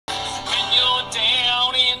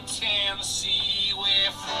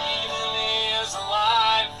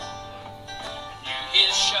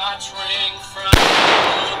lights ring from the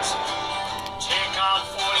woods. Take on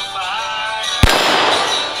 45.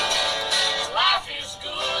 Life is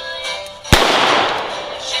good.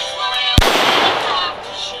 She's whatever the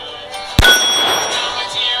doctor should. Now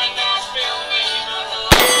it's here in Nashville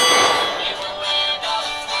neighborhood. In the land of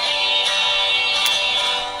the free.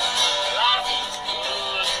 Life is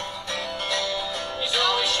good. He's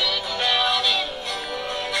always shooting down in the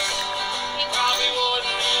woods. He probably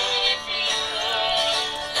wouldn't do it if he could.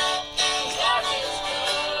 Life is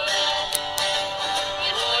good. He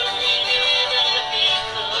wouldn't leave you even if he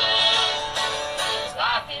could.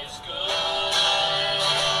 Life is good.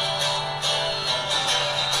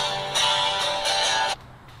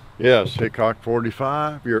 Yes, Hickok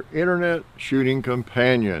 45, your internet shooting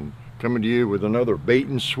companion, coming to you with another bait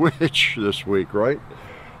and switch this week, right?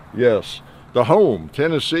 Yes, the home.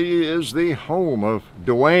 Tennessee is the home of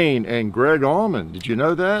Dwayne and Greg Allman. Did you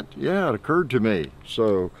know that? Yeah, it occurred to me.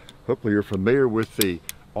 So hopefully you're familiar with the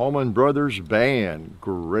Allman Brothers Band.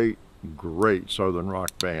 Great, great Southern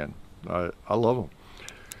rock band. I love them.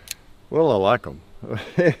 Well, I like them.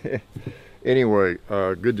 Anyway,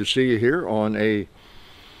 good to see you here on a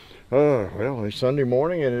Sunday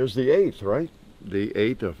morning, and it is the 8th, right? The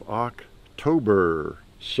 8th of October.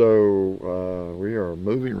 So we are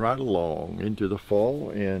moving right along into the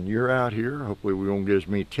fall, and you're out here. Hopefully we won't get as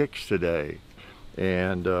many ticks today.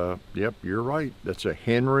 And yep, you're right. That's a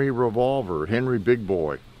Henry revolver, Henry Big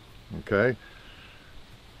Boy. Okay,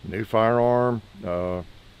 new firearm.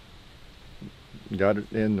 Got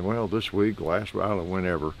it in, well, this week, last, I don't know,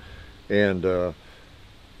 whenever, and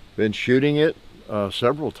been shooting it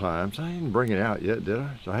several times. I didn't bring it out yet, did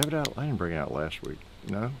I? So I have it out. I didn't bring it out last week.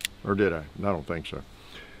 No, or did I? I don't think so.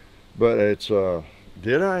 But it's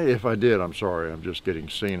did I? If I did, I'm sorry. I'm just getting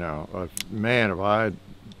senile. Man, have I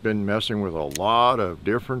been messing with a lot of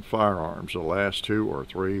different firearms the last 2 or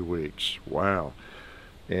 3 weeks. Wow.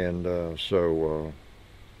 And so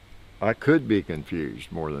I could be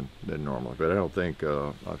confused more than normal, but I don't think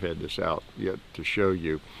I've had this out yet to show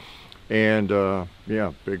you. And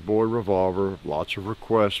yeah, Big Boy Revolver, lots of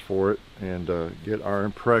requests for it, and get our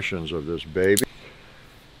impressions of this baby.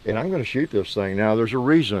 And I'm going to shoot this thing. Now, there's a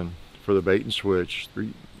reason for the bait and switch.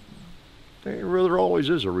 There always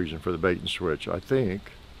is a reason for the bait and switch, I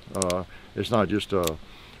think. It's not just a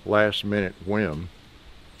last minute whim.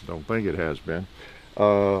 Don't think it has been.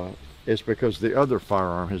 It's because the other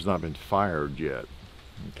firearm has not been fired yet.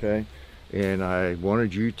 Okay, and I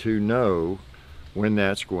wanted you to know when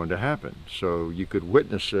that's going to happen, so you could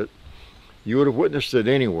witness it. You would have witnessed it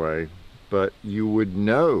anyway, but you would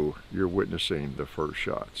know you're witnessing the first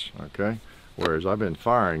shots. Okay, whereas I've been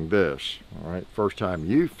firing this. All right, first time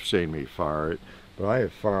you've seen me fire it, but I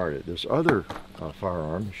have fired it. This other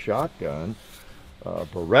firearm, shotgun,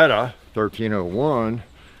 Beretta 1301,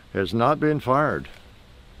 has not been fired.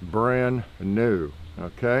 Brand new.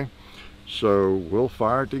 Okay, so we'll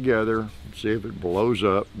fire it together, see if it blows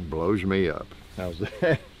up, blows me up. How's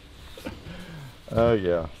that?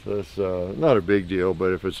 Yeah, that's not a big deal,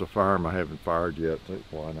 but if it's a firearm I haven't fired yet,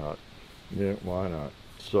 why not? Yeah, why not?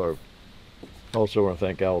 So, also want to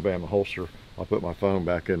thank Alabama Holster. I'll put my phone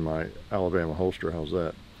back in my Alabama holster. How's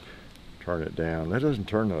that? Turn it down. That doesn't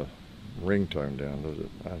turn the ringtone down, does it?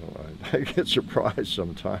 I don't know. I get surprised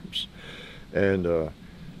sometimes. And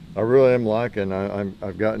I really am liking.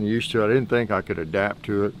 I've gotten used to it. I didn't think I could adapt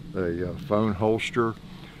to it, a phone holster,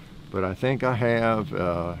 but I think I have.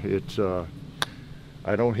 I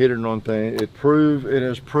don't hit it on things. It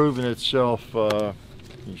has proven itself.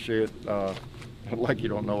 You see it, like you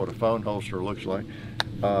don't know what a phone holster looks like.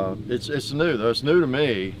 It's new though. It's new to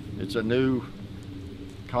me. It's a new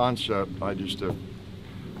concept. I just have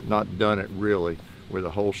not done it really with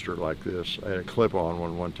a holster like this. I had a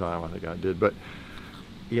clip-on one time. I think I did, but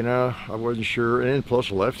you know, I wasn't sure. And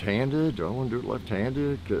plus left-handed. Do I want to do it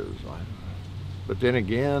left-handed? But then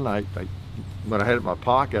again, when I had it in my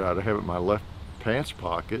pocket, I'd have it in my left pants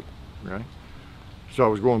pocket, right? So I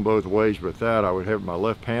was going both ways with that. I would have it in my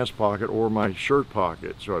left pants pocket or my shirt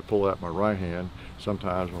pocket. So I'd pull out my right hand,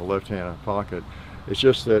 sometimes my left hand pocket. It's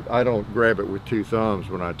just that I don't grab it with 2 thumbs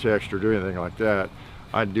when I text or do anything like that.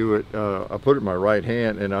 I do it, I put it in my right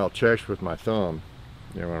hand and I'll text with my thumb,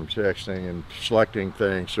 you know, when I'm texting and selecting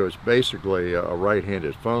things. So it's basically a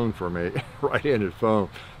right-handed phone for me. Right-handed phone.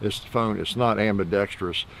 It's not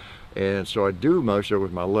ambidextrous. And so I do most of it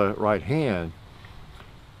with my right hand,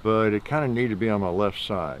 but it kind of needed to be on my left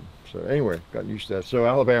side. So anyway, got used to that. So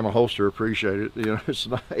Alabama Holster, appreciate it. You know, it's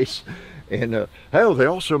nice. And hell, they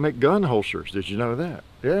also make gun holsters. Did you know that?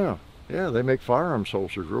 Yeah, they make firearms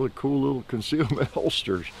holsters. Really cool little concealment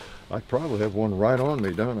holsters. I probably have one right on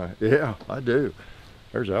me, don't I? Yeah, I do.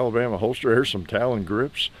 There's Alabama holster. Here's some Talon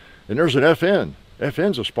grips. And there's an FN.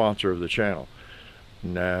 FN's a sponsor of the channel.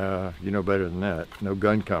 Nah, you know better than that. No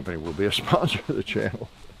gun company will be a sponsor of the channel.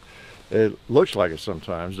 It looks like it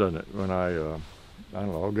sometimes, doesn't it? When I don't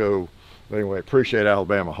know, I'll go. But anyway, appreciate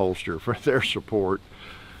Alabama Holster for their support.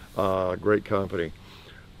 Great company.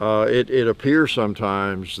 It appears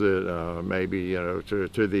sometimes that maybe, you know,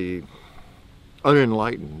 to the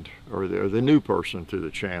unenlightened or the new person to the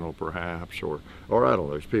channel perhaps, or I don't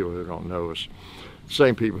know, there's people who don't know us.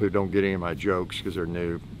 Same people who don't get any of my jokes because they're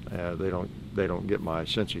new. They don't get my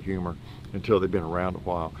sense of humor until they've been around a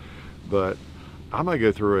while. But I'm gonna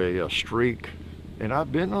go through a streak, and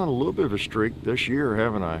I've been on a little bit of a streak this year,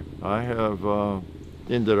 haven't I? I have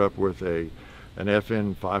ended up with an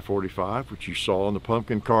FN 545, which you saw in the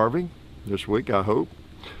pumpkin carving this week, I hope.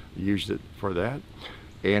 Used it for that.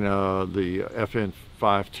 And the FN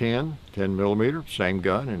 510, 10 millimeter, same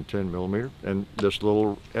gun in 10 millimeter, and this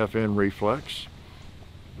little FN reflex.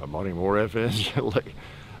 I bought any more FNs.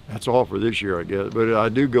 That's all for this year, I guess. But I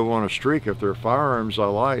do go on a streak if they're firearms I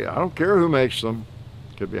like. I don't care who makes them.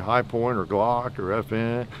 Could be High Point or Glock or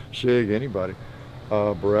FN, SIG, anybody,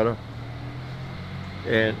 Beretta.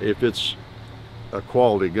 And if it's a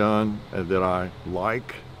quality gun that I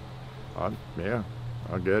like, yeah,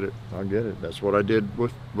 I'll get it. I'll get it. That's what I did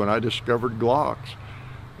when I discovered Glocks.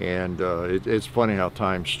 And it's funny how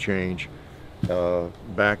times change.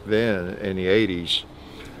 Back then in the 80s,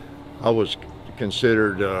 I was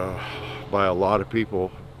considered by a lot of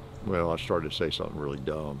people, well, I started to say something really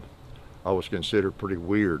dumb. I was considered pretty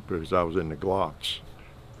weird because I was into Glocks.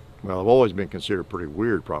 Well, I've always been considered pretty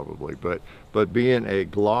weird probably, but being a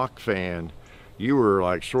Glock fan, you were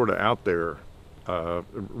like sort of out there,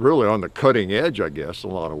 really on the cutting edge, I guess, in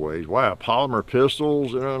a lot of ways. Wow, polymer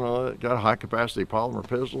pistols, you know, got a high capacity polymer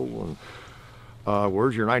pistol, and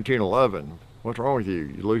where's your 1911? What's wrong with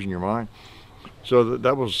you? You losing your mind? So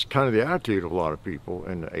that was kind of the attitude of a lot of people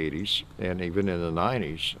in the 80s and even in the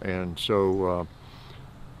 90s. And so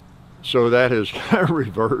that has kind of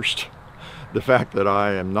reversed the fact that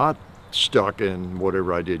I am not stuck in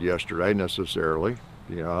whatever I did yesterday necessarily.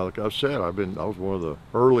 You know, like I've said, I was one of the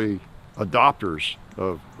early adopters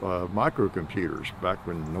of microcomputers back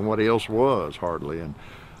when nobody else was hardly, and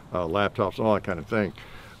laptops and all that kind of thing.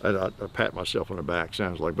 And I pat myself on the back,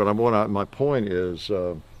 sounds like. But my point is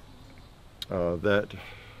that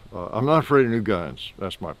I'm not afraid of new guns.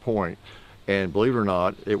 That's my point. And believe it or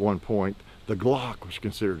not, at one point, the Glock was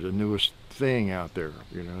considered the newest thing out there.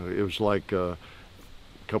 You know, it was like a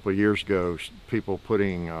couple of years ago, people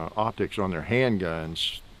putting optics on their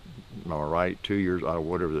handguns. All right, 2 years,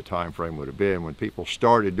 whatever the time frame would have been, when people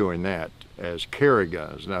started doing that as carry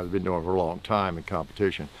guns. Now, they've been doing it for a long time in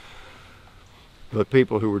competition. But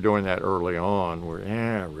people who were doing that early on were,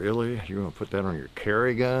 yeah, really? You're going to put that on your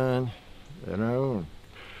carry gun? You know?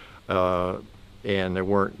 And there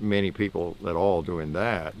weren't many people at all doing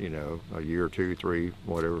that, you know, a year, 2, 3,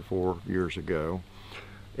 whatever, 4 years ago.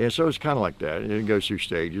 And so it's kind of like that. It goes through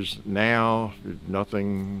stages. Now,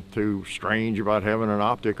 nothing too strange about having an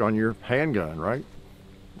optic on your handgun, right?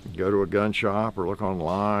 Go to a gun shop or look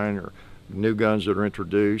online, or new guns that are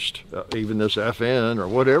introduced, even this FN or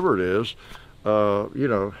whatever it is, you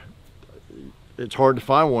know, it's hard to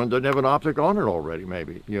find one that doesn't have an optic on it already,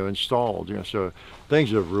 maybe, you know, installed. You know, so things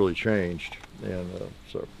have really changed. And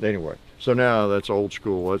so anyway, so now that's old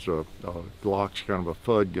school. That's a Glock's kind of a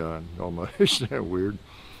FUD gun almost. Isn't that weird?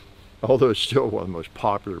 Although it's still one of the most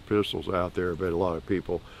popular pistols out there, but a lot of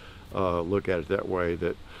people look at it that way,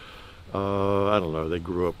 that I don't know, they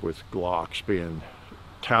grew up with Glocks being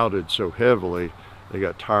touted so heavily, they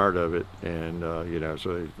got tired of it, and you know,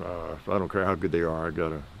 so I don't care how good they are, I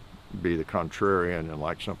gotta be the contrarian and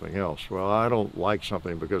like something else. Well, I don't like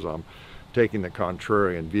something because I'm taking the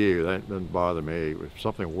contrarian view. That doesn't bother me. If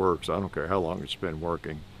something works, I don't care how long it's been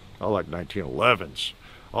working. I like 1911s.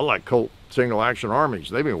 I like Colt single action armies.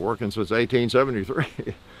 They've been working since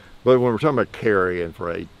 1873. But when we're talking about carrying for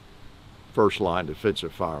a first line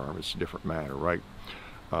defensive firearm, it's a different matter, right?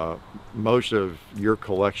 Most of your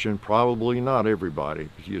collection, probably not everybody,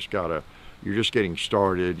 because you're just getting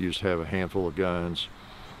started. You just have a handful of guns.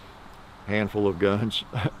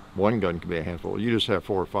 One gun can be a handful. You just have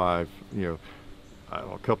 4 or 5, you know, I don't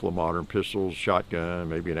know, a couple of modern pistols, shotgun,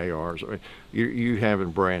 maybe an AR. I mean, you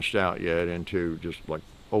haven't branched out yet into just like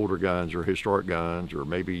older guns or historic guns, or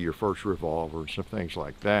maybe your first revolver, some things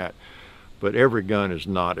like that. But every gun is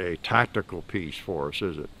not a tactical piece for us,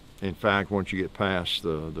 is it? In fact, once you get past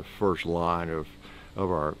the first line of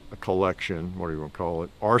our collection, what do you want to call it,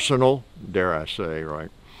 arsenal, dare I say, right?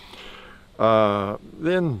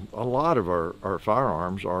 Then a lot of our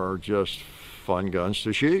firearms are just fun guns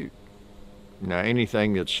to shoot. Now,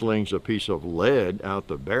 anything that slings a piece of lead out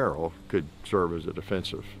the barrel could serve as a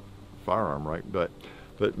defensive firearm, right? But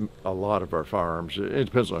a lot of our firearms, it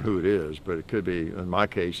depends on who it is, but it could be, in my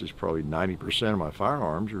case, it's probably 90% of my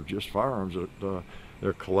firearms are just firearms that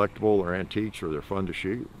they're collectible or antiques or they're fun to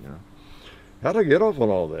shoot, you know. How'd I get off on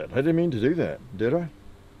all that? I didn't mean to do that, did I?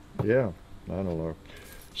 Yeah, I don't know.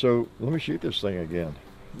 So let me shoot this thing again.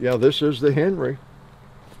 Yeah, this is the Henry.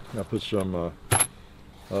 I put some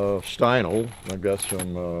Steinel. I've got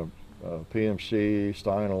some PMC,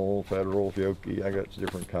 Steinel, Federal, Yoki. I got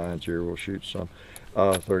different kinds here. We'll shoot some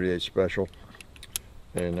 38 Special.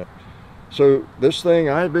 And so this thing,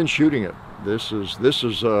 I've been shooting it. This is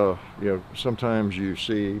you know, sometimes you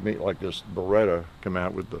see me like this Beretta come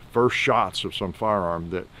out with the first shots of some firearm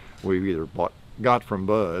that we've either got from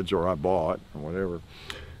buds or I bought or whatever,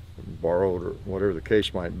 borrowed or whatever the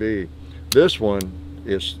case might be. This one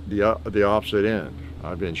is the opposite end.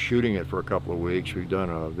 I've been shooting it for a couple of weeks. We've done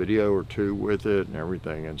a video or two with it and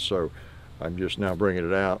everything, and so I'm just now bringing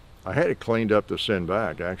it out. I had it cleaned up to send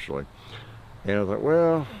back, actually, and I thought,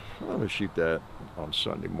 well, I'm going to shoot that on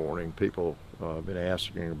Sunday morning. People have been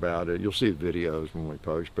asking about it. You'll see the videos when we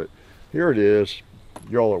post, but here it is.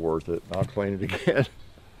 Y'all are worth it. I'll clean it again.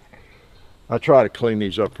 I try to clean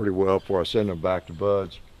these up pretty well before I send them back to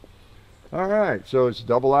buds. All right, so it's a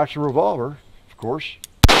double action revolver, of course.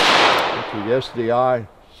 That's the SDI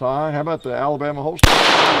sign. How about the Alabama holster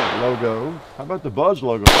logo? How about the Buzz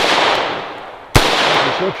logo?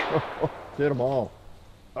 Did them all.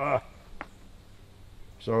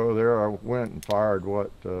 So there I went and fired,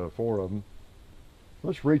 what, 4 of them.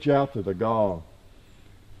 Let's reach out to the gong.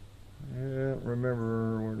 I don't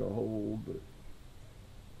remember where to hold, but...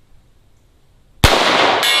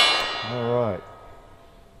 All right.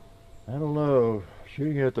 I don't know,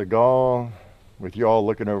 shooting at the gong with y'all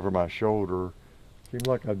looking over my shoulder, seems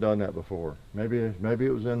like I've done that before. Maybe it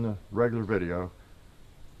was in the regular video.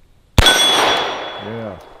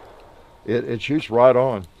 Yeah, it shoots right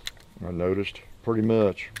on, I noticed, pretty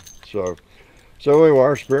much. So anyway,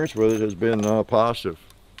 our experience with it has been positive.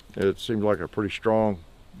 It seemed like a pretty strong,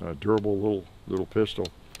 durable little pistol,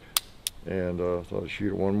 and I thought I'd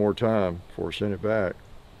shoot it one more time before I send it back.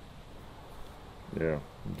 Yeah,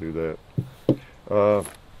 do that.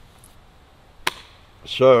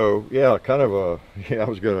 So yeah, kind of I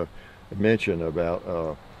was going to mention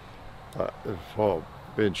about I've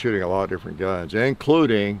been shooting a lot of different guns,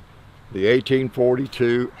 including the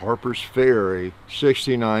 1842 Harper's Ferry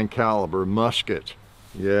 69 caliber musket.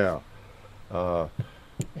 Yeah,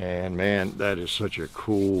 and man, that is such a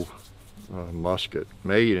cool musket,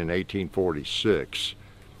 made in 1846,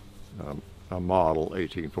 a model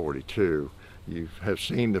 1842. You have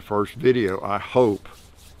seen the first video, I hope,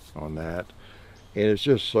 on that, and it's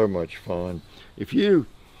just so much fun. If you're,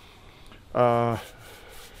 I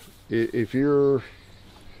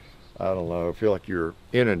don't know, feel like you're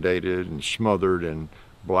inundated and smothered in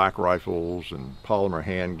black rifles and polymer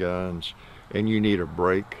handguns, and you need a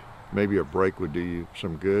break, maybe a break would do you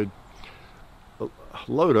some good,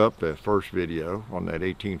 load up that first video on that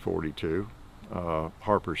 1842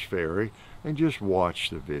 Harper's Ferry and just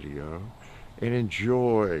watch the video and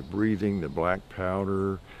enjoy breathing the black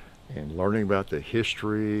powder and learning about the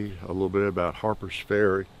history, a little bit about Harper's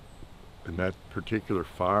Ferry and that particular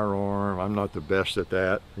firearm. I'm not the best at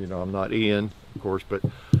that, you know, I'm not Ian, of course, but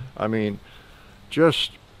I mean,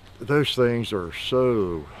 just those things are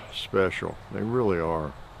so special. They really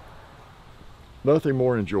are. Nothing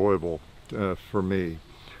more enjoyable for me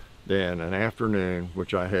than an afternoon,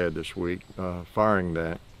 which I had this week, firing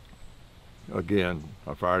that. Again,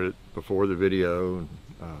 I fired it before the video,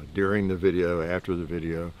 during the video, after the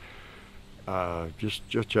video. Just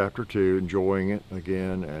chapter 2, enjoying it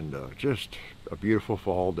again, and just a beautiful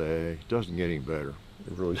fall day. It doesn't get any better.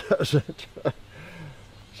 It really doesn't.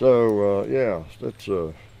 So yeah, that's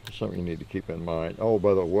something you need to keep in mind. Oh,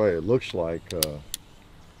 by the way, it looks like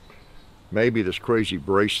maybe this crazy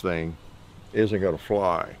brace thing isn't going to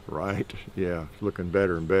fly, right? Yeah, looking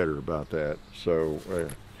better and better about that. So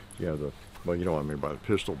yeah, well, you know what I mean by the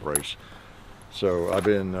pistol brace. So I've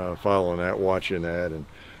been following that, watching that, and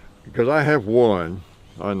because I have one,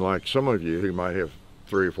 unlike some of you who might have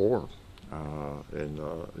 3 or 4, and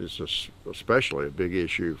it's especially a big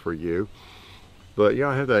issue for you. But yeah,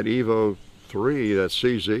 I have that Evo 3, that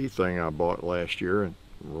CZ thing I bought last year, or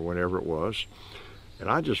whenever it was, and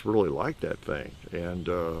I just really like that thing. And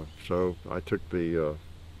so I took the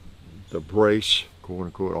brace, quote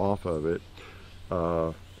unquote, off of it,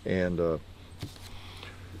 and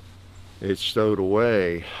it's stowed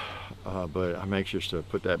away but I'm anxious to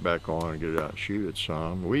put that back on and get it out and shoot it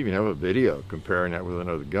some. We even have a video comparing that with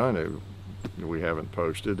another gun that we haven't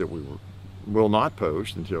posted, that will not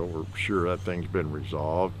post until we're sure that thing's been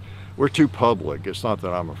resolved. We're too public. It's not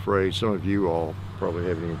that I'm afraid. Some of you all probably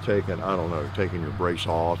haven't even taken, I don't know, taking your brace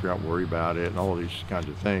off. You're not worried about it and all these kinds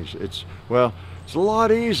of things. It's a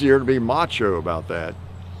lot easier to be macho about that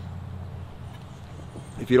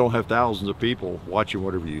if you don't have thousands of people watching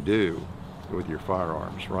whatever you do with your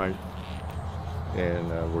firearms, right? And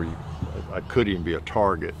where I could even be a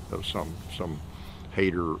target of some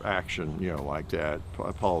hater action, you know, like that,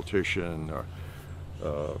 a politician or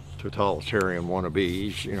totalitarian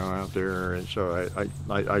wannabes, you know, out there. And so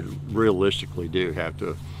I realistically do have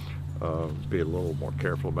to be a little more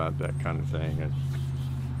careful about that kind of thing. And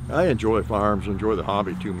I enjoy firearms, enjoy the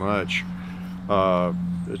hobby too much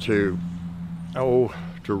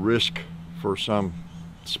to risk for some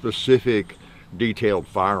specific detailed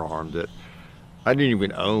firearm that I didn't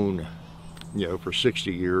even own, you know, for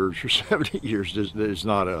 60 years or 70 years. Is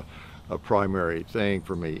not a primary thing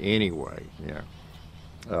for me anyway, you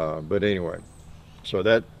know. But anyway, so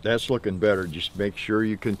that's looking better. Just make sure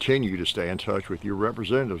you continue to stay in touch with your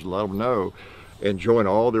representatives, let them know, and join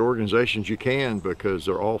all the organizations you can, because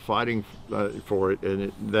they're all fighting for it.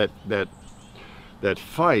 And that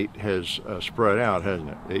fight has spread out, hasn't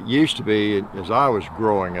it? It used to be, as I was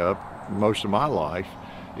growing up, most of my life,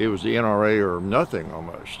 it was the NRA or nothing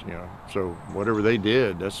almost, you know. So whatever they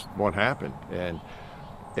did, that's what happened. And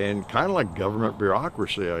kind of like government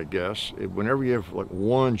bureaucracy, I guess, whenever you have like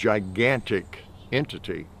one gigantic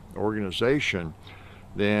entity, organization,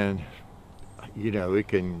 then, you know, it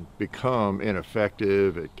can become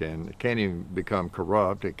ineffective. It can even become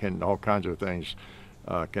corrupt. It can, all kinds of things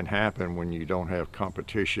can happen when you don't have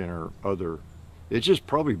competition or other. It's just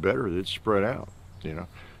probably better that it's spread out, you know.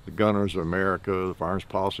 The Gunners of America, the Firearms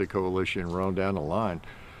Policy Coalition, run down the line.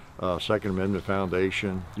 Second Amendment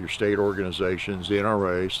Foundation, your state organizations, the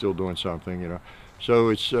NRA still doing something, you know. So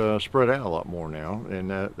it's spread out a lot more now, and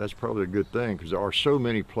that's probably a good thing, because there are so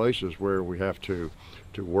many places where we have to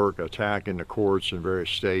work, attack in the courts in various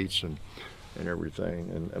states and everything.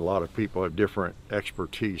 And a lot of people have different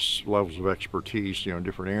expertise, levels of expertise, you know, in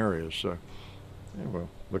different areas. So, yeah, well,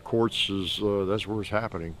 the courts is, that's where it's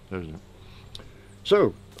happening, isn't it?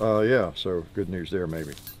 So, yeah, so good news there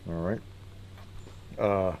maybe. All right.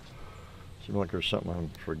 Seems like there's something I'm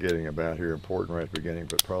forgetting about here, important right at the beginning,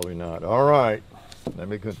 but probably not. All right, let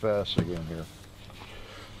me confess again here.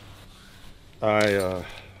 I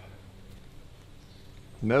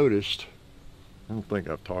noticed, I don't think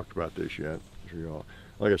I've talked about this yet.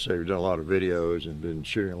 Like I say, we've done a lot of videos and been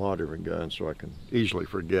shooting a lot of different guns, so I can easily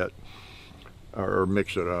forget or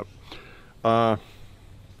mix it up.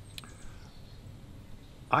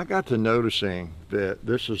 I got to noticing that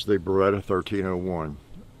this is the Beretta 1301.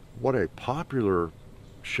 What a popular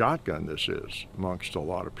shotgun this is amongst a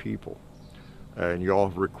lot of people. And y'all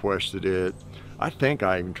have requested it. I think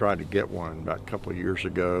I even tried to get one about a couple of years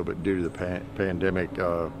ago, but due to the pandemic,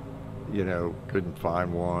 you know, couldn't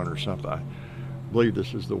find one or something. I believe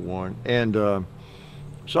this is the one. And so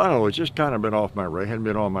I don't know, it's just kind of been off my radar, hadn't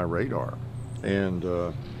been on my radar. And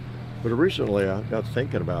but recently I got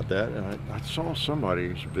thinking about that, and I saw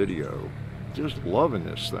somebody's video just loving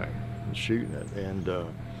this thing and shooting it. And I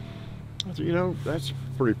thought, you know, that's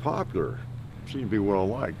pretty popular. Seems to be well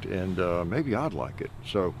liked, and maybe I'd like it.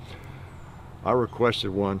 So I requested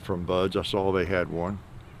one from Buds. I saw they had one,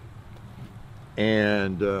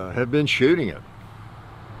 and have been shooting it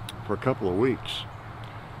for a couple of weeks.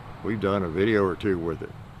 We've done a video or two with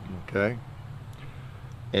it, okay?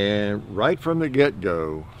 And right from the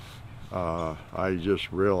get-go, I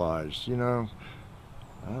just realized, you know,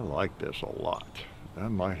 I like this a lot. I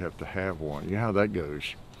might have to have one. You know how that goes.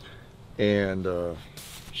 And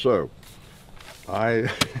so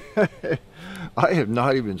I I have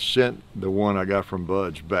not even sent the one I got from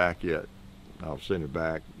Buds back yet. I'll send it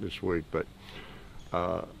back this week, but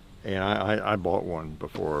and I bought one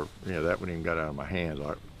before, you know, that one even got out of my hands.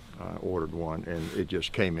 I ordered one, and it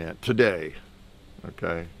just came in today.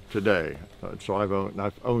 Okay, today. So I've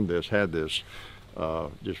owned this, had this,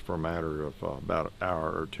 just for a matter of about an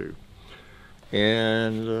hour or two.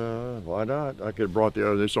 And why not? I could have brought the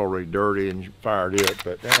other. It's already dirty and fired it,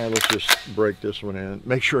 but let's just break this one in.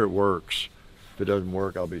 Make sure it works. If it doesn't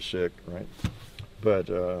work, I'll be sick, right? But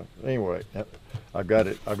anyway, I've got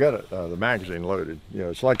it. The magazine loaded. You know,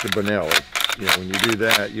 it's like the Benelli. You know, when you do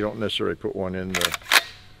that, you don't necessarily put one in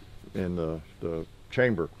the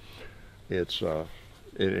chamber. It's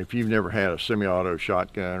if you've never had a semi-auto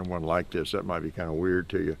shotgun or one like this, that might be kind of weird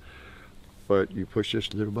to you. But you push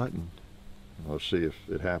this little button, Let's see if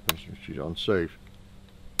it happens. She's unsafe.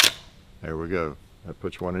 There we go. That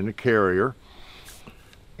puts one in the carrier.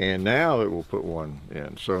 And now it will put one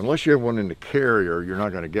in. So unless you have one in the carrier, you're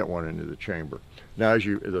not going to get one into the chamber. Now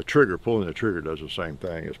the trigger, pulling the trigger does the same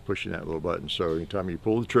thing as pushing that little button. So anytime you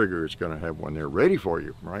pull the trigger, it's going to have one there ready for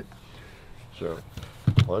you, right? So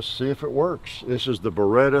let's see if it works. This is the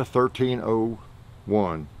Beretta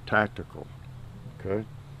 1301 Tactical, okay?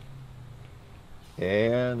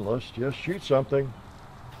 And let's just shoot something.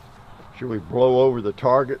 Should we blow over the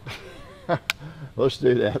target? Let's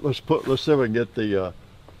do that. Let's see if we can get the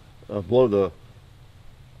blow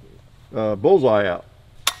the bullseye out.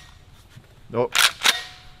 Nope.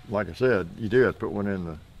 Like I said, you do have to put one in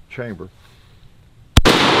the chamber.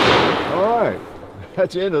 All right,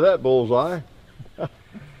 that's the end of that bullseye.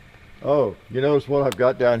 Oh, you notice what I've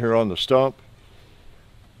got down here on the stump?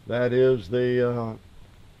 That is the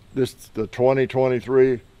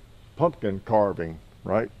 2023 pumpkin carving,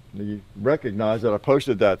 right? You recognize that I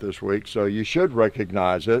posted that this week, so you should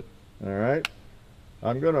recognize it. All right.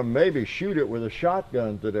 I'm going to maybe shoot it with a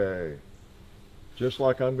shotgun today, just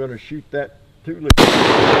like I'm going to shoot that tulip.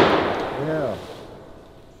 Yeah.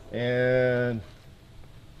 And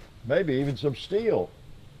maybe even some steel.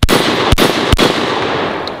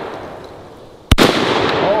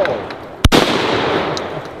 Oh.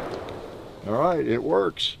 All right, it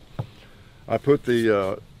works. I put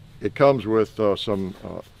the, it comes with some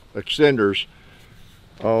extenders.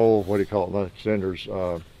 Oh, what do you call it? Not extenders.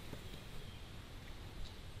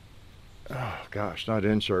 Oh gosh, not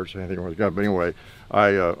inserts or anything with the gun, but anyway,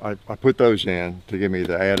 I put those in to give me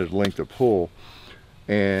the added length of pull,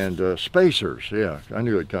 and spacers. Yeah, I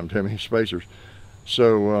knew it'd come to me, spacers.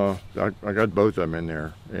 So I got both of them in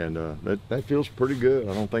there, and that feels pretty good.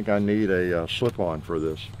 I don't think I need a slip-on for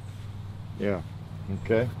this. Yeah.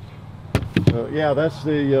 Okay. Yeah, that's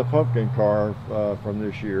the pumpkin carve from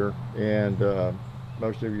this year, and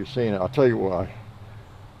most of you have seen it. I'll tell you what,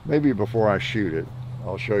 maybe before I shoot it,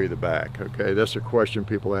 I'll show you the back. Okay, that's a question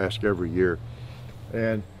people ask every year,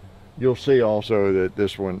 and you'll see also that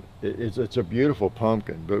this one, it's a beautiful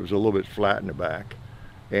pumpkin, but it was a little bit flat in the back.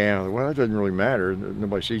 And well, it doesn't really matter.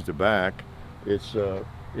 Nobody sees the back. It's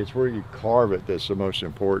where you carve it that's the most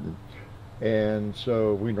important. And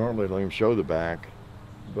so we normally don't even show the back,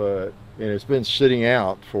 and it's been sitting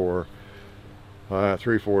out for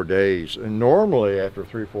 3-4 days. And normally after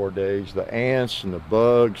 3-4 days, the ants and the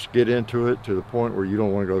bugs get into it to the point where you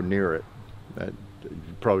don't want to go near it. You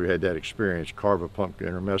probably had that experience. Carve a pumpkin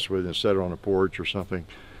or mess with it and set it on a porch or something,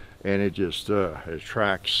 and it just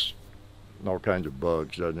attracts all kinds of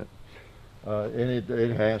bugs, doesn't it? And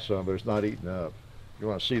it has some, but it's not eaten up. You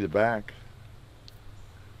want to see the back?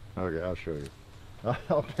 Okay, I'll show you.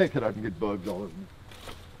 I'll pick it up and get bugs all over me.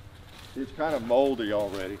 It's kind of moldy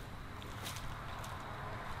already.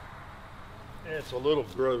 It's a little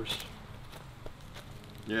gross.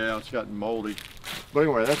 Yeah, it's gotten moldy. But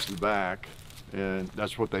anyway, that's the back, and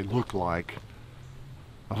that's what they look like.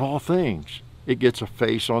 Of all things, it gets a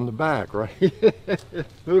face on the back, right?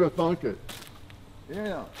 Who'd have thunk it?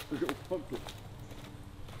 Yeah, who'd have thunk it?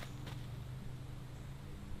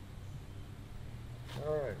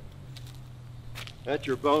 All right. That's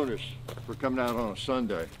your bonus for coming out on a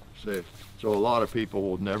Sunday. See, so a lot of people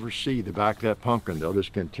will never see the back of that pumpkin. They'll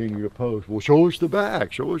just continue to post. Well, show us the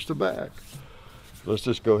back. Show us the back. Let's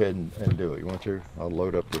just go ahead and do it. You want to? I'll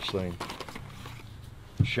load up this thing.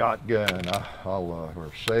 Shotgun.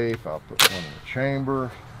 We're safe. I'll put one in the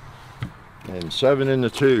chamber. And 7 in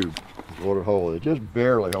the tube is what it holds. It just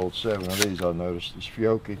barely holds 7 of these. I've noticed. It's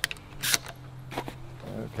Fiocchi.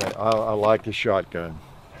 Okay. I like the shotgun.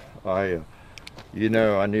 You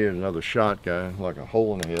know, I needed another shotgun, like a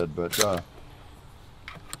hole in the head, but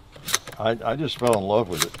I just fell in love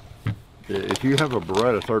with it. If you have a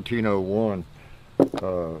Beretta 1301,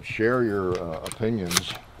 share your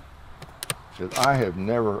opinions. I have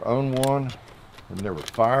never owned one, I've never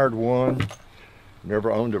fired one,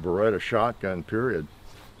 never owned a Beretta shotgun, period.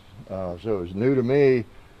 So it was new to me,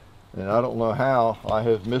 and I don't know how I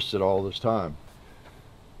have missed it all this time.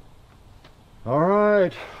 All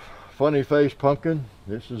right. Funny face pumpkin,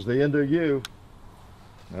 this is the end of you.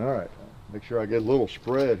 All right, make sure I get a little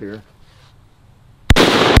spread here.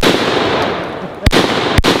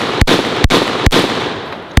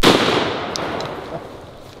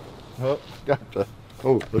 Oh, got the,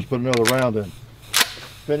 oh, let's put another round in.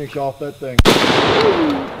 Finish off that thing.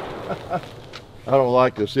 I don't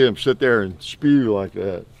like to see him sit there and spew like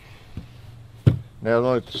that.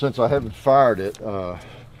 Now, since I haven't fired it, I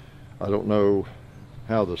don't know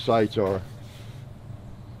how the sights are.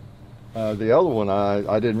 The other one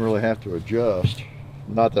I didn't really have to adjust.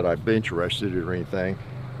 Not that I've bench rested it or anything.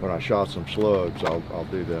 When I shot some slugs, I'll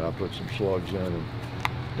do that. I'll put some slugs in and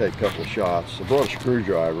take a couple shots. I brought a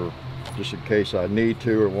screwdriver just in case I need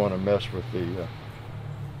to or want to mess with the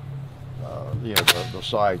you know, the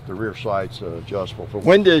sight, the rear sight's adjustable for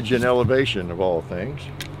windage and elevation of all things.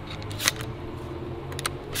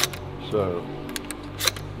 So,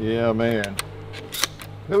 yeah, man,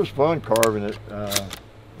 it was fun carving it. I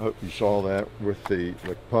hope you saw that with the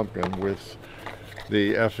pumpkin with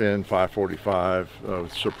the FN 545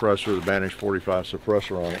 suppressor, the Banish 45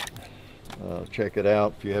 suppressor on it. Check it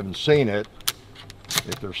out if you haven't seen it.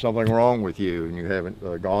 If there's something wrong with you and you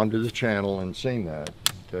haven't gone to the channel and seen that,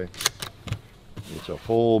 okay? It's a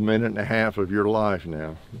full minute and a half of your life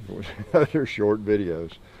now. They're short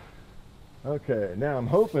videos. Okay, now I'm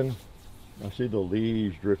hoping, I see the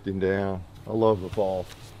leaves drifting down. I love the fall.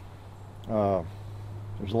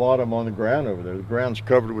 There's a lot of them on the ground over there. The ground's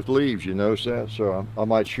covered with leaves, you notice that? So I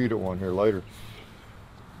might shoot at one here later.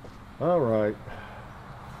 All right.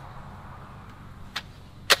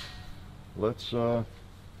 Let's put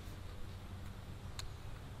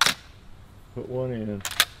one in.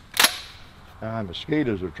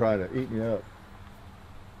 Mosquitoes are trying to eat me up.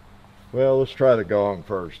 Well, let's try the gong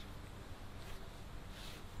first.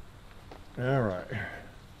 All right.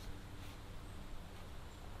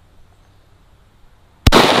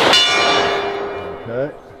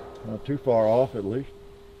 Okay, not too far off at least.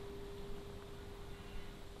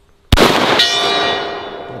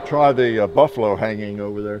 I'll try the buffalo hanging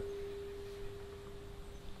over there.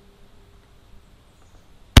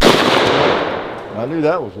 I knew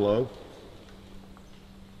that was low.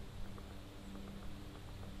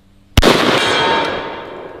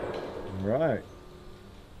 Right.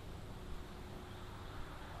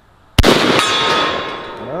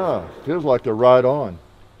 Feels like they're right on.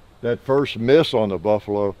 That first miss on the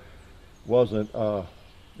buffalo wasn't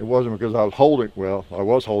it wasn't because I was holding, well, I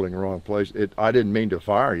was holding the wrong place. I didn't mean to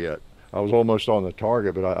fire yet. I was almost on the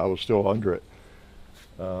target, but I was still under it.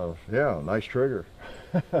 Yeah, nice trigger.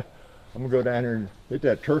 I'm gonna go down here and hit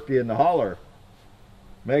that turkey in the holler.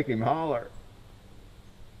 Make him holler.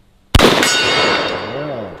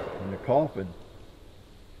 Yeah, in the coffin.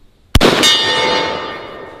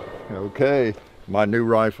 Okay, my new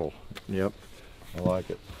rifle. Yep, I like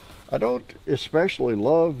it. I don't especially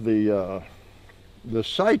love the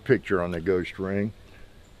sight picture on the Ghost ring.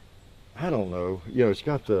 I don't know. You know, it's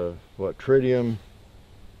got the tritium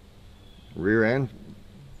rear and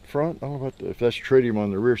front. I don't know if that's tritium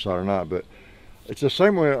on the rear side or not, but it's the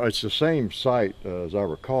same way. It's the same sight as I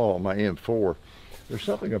recall on my M4. There's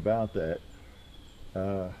something about that.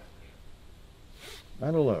 I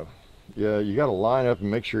don't know. Yeah, you got to line up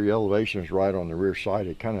and make sure your elevation is right on the rear side.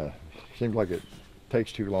 It kind of seems like it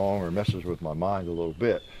takes too long or messes with my mind a little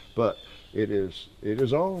bit, but it is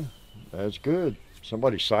on. That's good.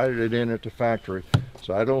 Somebody sighted it in at the factory,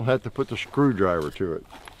 so I don't have to put the screwdriver to it.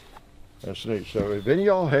 That's neat. So if any of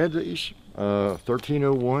y'all had these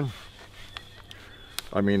 1301,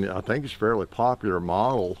 I mean, I think it's a fairly popular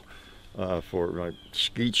model for like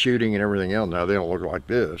skeet shooting and everything else. Now they don't look like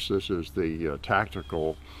this. This is the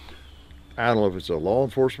tactical. I don't know if it's a law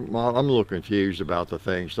enforcement model. I'm a little confused about the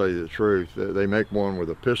thing, to tell you the truth. They make one with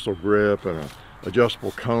a pistol grip and a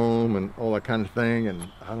adjustable comb and all that kind of thing, and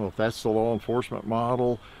I don't know if that's the law enforcement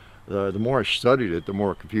model. The more I studied it, the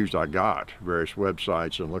more confused I got. Various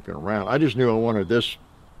websites and looking around. I just knew I wanted this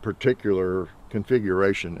particular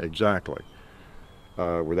configuration exactly.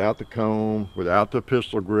 Without the comb, without the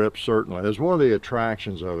pistol grip, certainly. That's one of the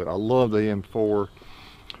attractions of it. I love the M4,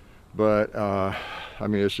 but I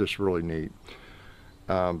mean, it's just really neat.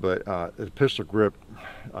 But the pistol grip,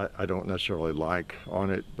 I don't necessarily like on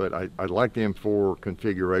it, but I like the M4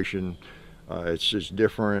 configuration. It's just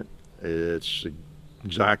different. It's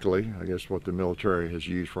exactly, I guess, what the military has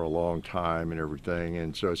used for a long time and everything.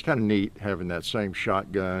 And so it's kind of neat having that same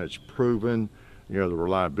shotgun. It's proven, you know, the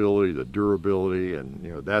reliability, the durability, and,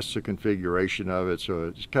 you know, that's the configuration of it. So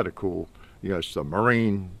it's kind of cool. You know, it's the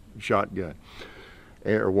Marine shotgun,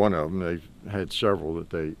 or one of them. They've had several that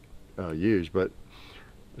they use, but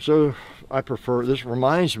so I prefer, this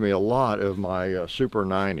reminds me a lot of my Super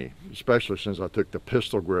 90, especially since I took the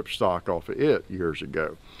pistol grip stock off of it years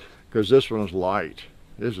ago, because this one is light.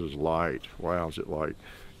 This is light. Wow, is it light.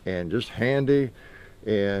 And just handy.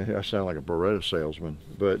 And I sound like a Beretta salesman,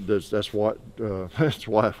 but that's why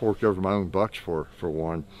I forked over my own bucks for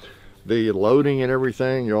one. The loading and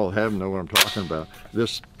everything, you all have know what I'm talking about.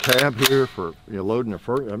 This tab here for, you know, loading the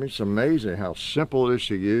first, I mean, it's amazing how simple it is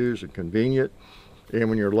to use and convenient. And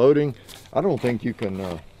when you're loading, I don't think you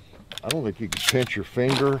can pinch your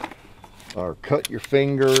finger or cut your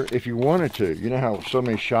finger if you wanted to. You know how so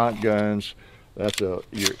many shotguns, that's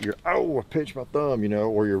you're oh, I pinched my thumb, you know,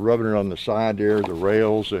 or you're rubbing it on the side there, the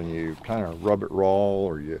rails, and you kind of rub it raw,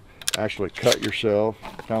 or you actually cut yourself,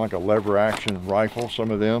 kind of like a lever action rifle,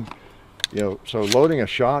 some of them. You know, so loading a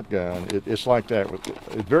shotgun, it's like that.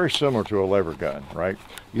 It's very similar to a lever gun, right?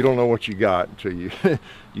 You don't know what you got until you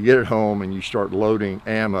you get it home and you start loading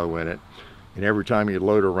ammo in it. And every time you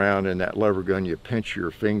load around in that lever gun, you pinch your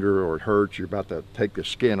finger or it hurts. You're about to take the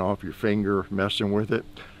skin off your finger messing with it.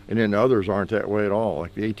 And then others aren't that way at all.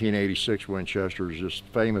 Like the 1886 Winchester is just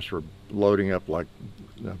famous for loading up like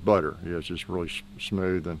butter. Yeah, it's just really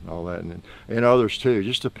smooth and all that. And others too,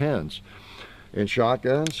 just depends. In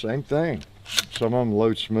shotguns, same thing. Some of them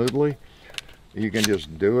load smoothly. You can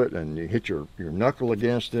just do it and you hit your knuckle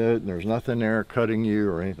against it and there's nothing there cutting you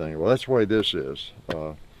or anything. Well, that's the way this is.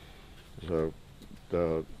 So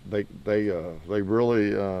they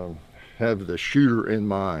really have the shooter in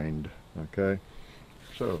mind, okay?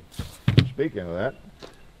 So, speaking of that,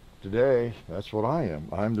 today, that's what I am.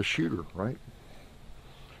 I'm the shooter, right?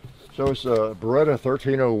 So it's a Beretta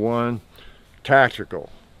 1301 tactical.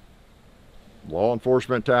 Law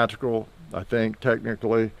enforcement tactical, I think,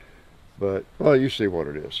 technically. But, well, you see what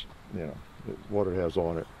it is, you know, what it has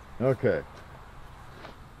on it. Okay.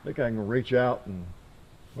 I think I can reach out and,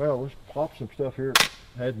 well, let's pop some stuff here.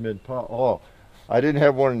 Hadn't been pop. Oh, I didn't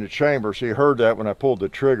have one in the chamber, so you heard that when I pulled the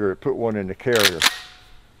trigger, it put one in the carrier.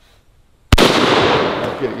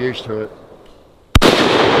 I'll get used to it.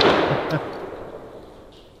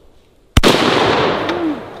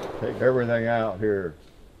 Take everything out here.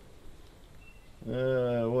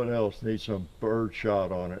 What else needs some bird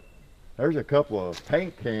shot on it? There's a couple of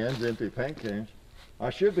paint cans, empty paint cans. I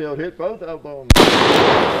should be able to hit both of them.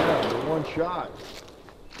 Yeah, with one shot.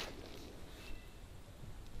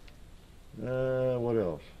 What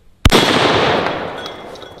else?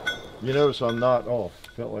 You notice I'm not, oh,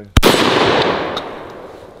 felt like.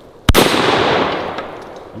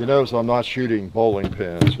 You notice I'm not shooting bowling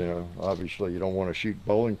pins, you know. Obviously you don't want to shoot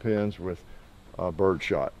bowling pins with bird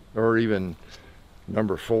shot. Or even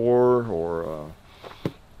number 4 or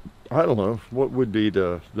I don't know, what would be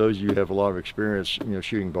those of you who have a lot of experience, you know,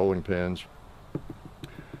 shooting bowling pins.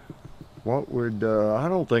 What would, I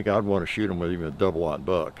don't think I'd want to shoot them with even a double-aught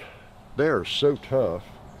buck. They are so tough.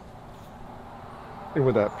 And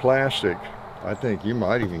with that plastic, I think you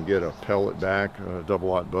might even get a pellet back, a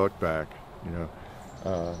double-aught buck back, you know.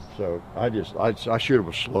 So I shoot them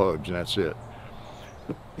with slugs and that's it.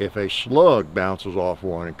 If a slug bounces off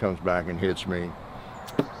one and comes back and hits me,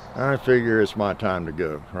 I figure it's my time to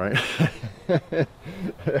go, right?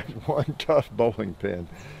 That's one tough bowling pin.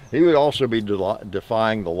 He would also be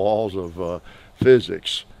defying the laws of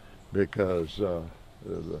physics because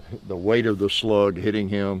the weight of the slug hitting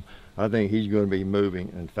him, I think he's going to be moving.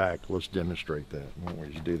 In fact, let's demonstrate that. Why don't we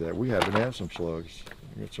just do that? We haven't had some slugs.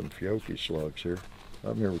 We got some Fiocchi slugs here. I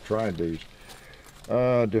remember trying these.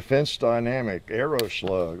 Defense Dynamic Arrow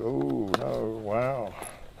Slug. Oh, no, wow.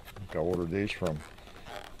 I think I ordered these from,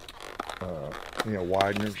 you know,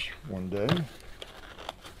 Widener's one day.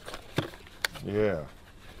 Yeah.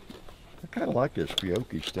 I kind of like this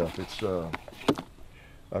Fiocchi stuff. It's,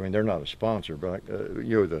 I mean, they're not a sponsor, but,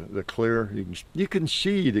 you know, the clear, you can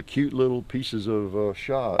see the cute little pieces of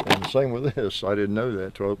shot. And the same with this. I didn't know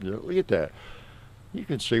that. Look at that. You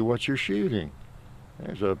can see what you're shooting.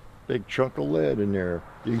 There's a big chunk of lead in there.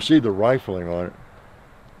 You can see the rifling on it.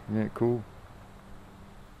 Isn't that cool?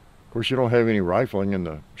 Of course, you don't have any rifling in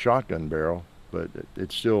the shotgun barrel, but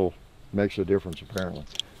it still makes a difference apparently.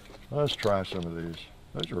 Let's try some of these.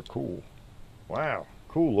 Those are cool. Wow,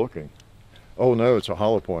 cool looking. Oh no, it's a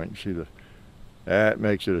hollow point. You see that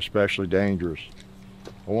makes it especially dangerous.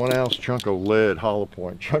 A 1 ounce chunk of lead, hollow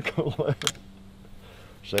point chunk of lead.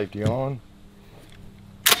 Safety on.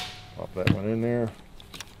 Pop that one in there.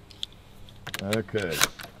 Okay.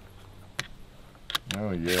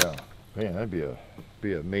 Oh yeah, man, that'd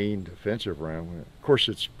be a mean defensive round. Of course,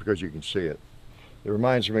 it's because you can see it. It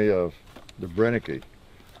reminds me of the Brennecke.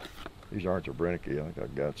 These aren't the Brennecke. I think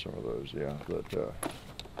I've got some of those. Yeah, but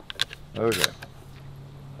okay.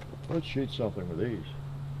 Let's shoot something with these.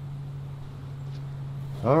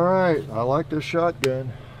 All right, I like this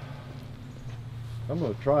shotgun. I'm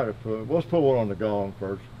gonna try to let's put one on the gong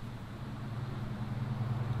first.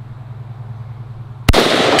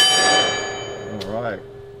 Right.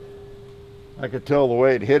 I could tell the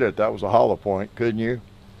way it hit it, that was a hollow point, couldn't you?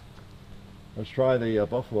 Let's try the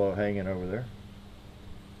buffalo hanging over there.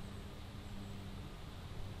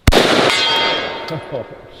 Oh,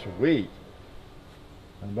 sweet.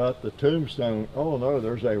 And about the tombstone, oh no,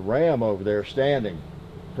 there's a ram over there standing.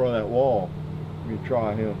 in front of that wall. Let me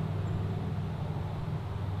try him.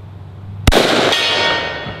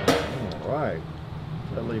 All right.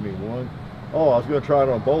 That leave me one. Oh, I was going to try it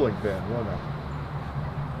on a bowling pin, wasn't I?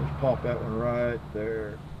 Just pop that one right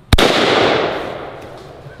there.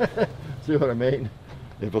 See what I mean?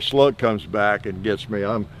 If a slug comes back and gets me,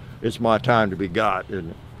 it's my time to be got, isn't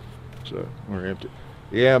it? So we're empty.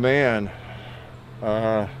 Yeah, man.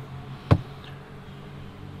 I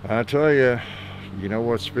tell you, you know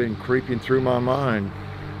what's been creeping through my mind?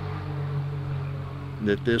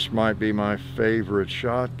 That this might be my favorite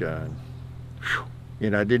shotgun. Whew.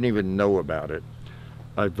 And I didn't even know about it.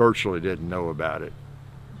 I virtually didn't know about it.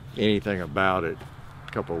 Anything about it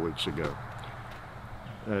a couple of weeks ago.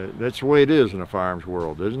 That's the way it is in the firearms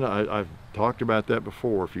world, isn't it? I've talked about that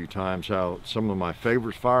before a few times, how some of my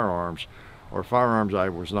favorite firearms are firearms I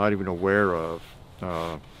was not even aware of,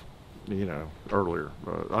 you know, earlier.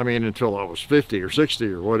 I mean, until I was 50 or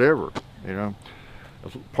 60 or whatever, you know.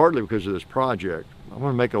 Partly because of this project. I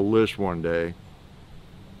want to make a list one day.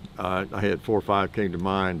 I had 4 or 5 came to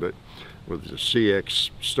mind, but with the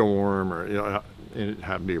CX Storm, or, you know, and it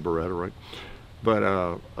happened to be a Beretta, right? But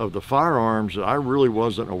of the firearms that I really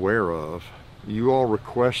wasn't aware of, you all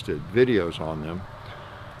requested videos on them.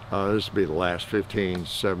 This would be the last 15,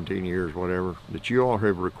 17 years, whatever, that you all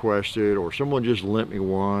have requested, or someone just lent me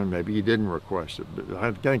one. Maybe you didn't request it, but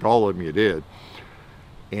I think all of them you did.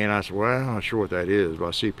 And I said, well, I'm not sure what that is, but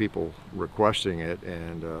I see people requesting it,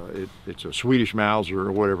 and it's a Swedish Mauser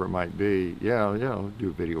or whatever it might be. Yeah, I'll do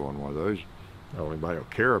a video on one of those. Well, anybody will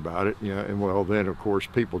care about it, you know, and well, then of course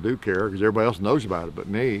people do care because everybody else knows about it but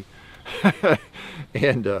me.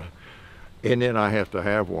 and then I have to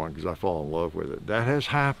have one because I fall in love with it. That has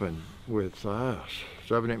happened with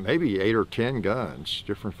 7, 8, maybe 8 or 10 guns,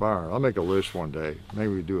 different fire. I'll make a list one day.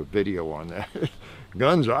 Maybe we do a video on that.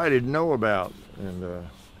 Guns I didn't know about, and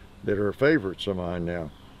that are favorites of mine now.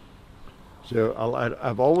 So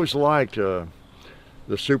I've always liked the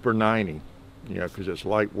Super 90, you know, because it's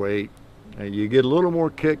lightweight. You get a little more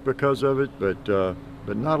kick because of it, but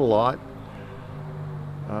not a lot.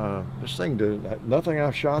 This thing, nothing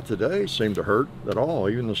I've shot today seemed to hurt at all,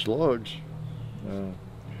 even the slugs.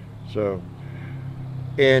 So,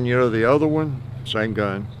 and you know, the other one, same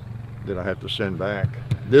gun that I have to send back.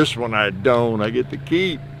 This one I don't, I get to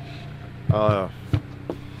keep.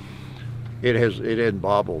 It hadn't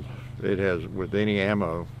bobbled. It has, with any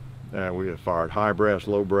ammo. We have fired high brass,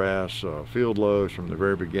 low brass, field loads from the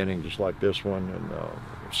very beginning, just like this one, and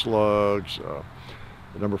slugs,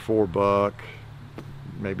 the number 4 buck,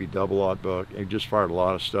 maybe double-aught buck. It just fired a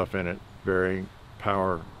lot of stuff in it, varying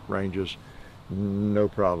power ranges, no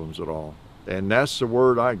problems at all. And that's the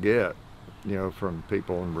word I get, you know, from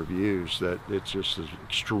people in reviews, that it's just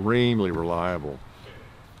extremely reliable.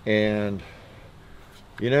 And,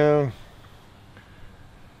 you know,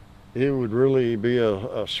 it would really be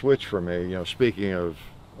a switch for me, you know, speaking of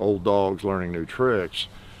old dogs learning new tricks.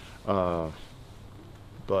 But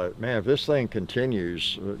man, if this thing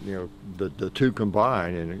continues, you know, the two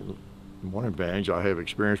combined, and one advantage, I have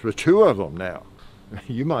experience with 2 of them now.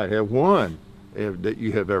 You might have one that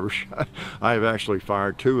you have ever shot. I have actually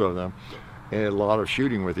fired 2 of them, and a lot of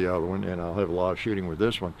shooting with the other one, and I'll have a lot of shooting with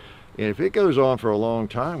this one. And if it goes on for a long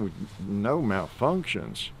time with no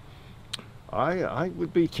malfunctions, I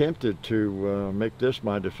would be tempted to make this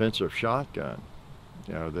my defensive shotgun.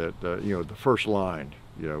 You know, that you know, the first line.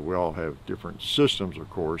 You know, we all have different systems, of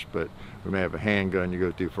course, but we may have a handgun you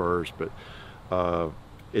go through first. But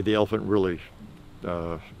if the elephant really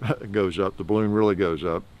goes up, the balloon really goes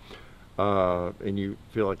up, and you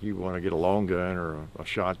feel like you want to get a long gun or a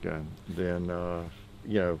shotgun, then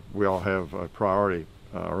you know, we all have a priority,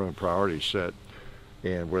 our own priorities set,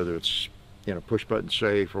 and whether it's, you know, push button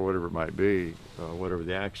safe or whatever it might be, whatever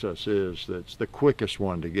the access is, that's the quickest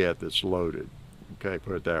one to get that's loaded. Okay,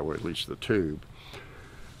 put it that way, at least the tube.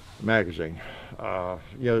 Magazine. You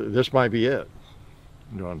know, this might be it.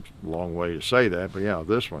 You know, a long way to say that, but yeah,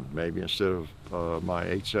 this one maybe instead of my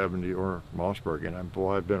 870 or Mossberg. And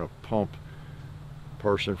boy, I've been a pump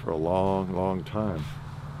person for a long, long time.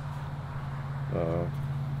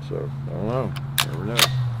 So I don't know. Never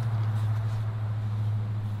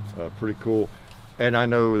know. Pretty cool. And I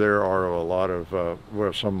know there are a lot of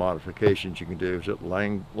well, some modifications you can do. Is it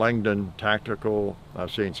Langdon Tactical?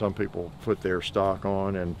 I've seen some people put their stock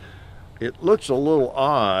on, and it looks a little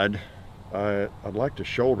odd. I'd like to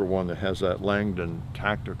shoulder one that has that Langdon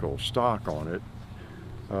Tactical stock on it.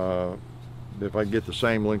 If I get the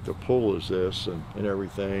same length of pull as this and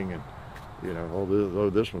everything, and you know,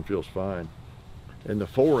 although this one feels fine. And the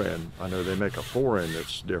fore end, I know they make a fore end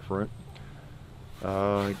that's different.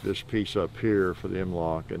 Like this piece up here for the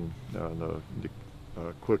M-lock, and the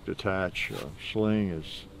quick detach sling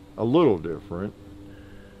is a little different.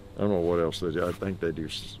 I don't know what else they do. I think they do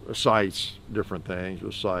sights, different things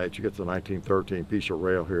with sights. You get the 1913 piece of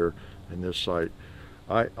rail here and this sight.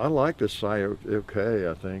 I like this sight okay,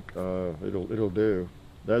 I think. It'll do.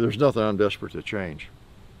 There's nothing I'm desperate to change.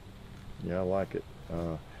 Yeah, I like it.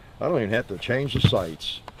 I don't even have to change the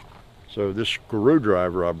sights. So this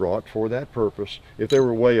screwdriver I brought for that purpose. If they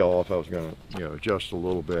were way off, I was going to adjust a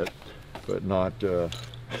little bit, but not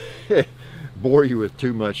bore you with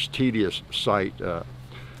too much tedious sight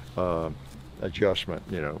adjustment,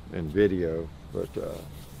 in video. But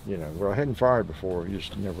where I hadn't fired before, you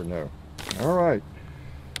just never know. All right.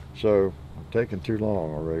 So I'm taking too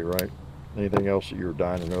long already, right? Anything else that you're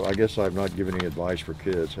dying to know? I guess I've not given any advice for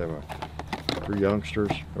kids, have I? For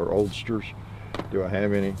youngsters or oldsters? Do I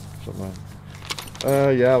have any? Something like,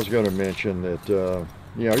 yeah, I was going to mention that,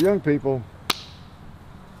 young people,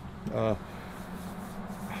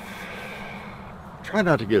 try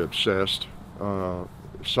not to get obsessed,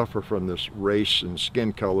 suffer from this race and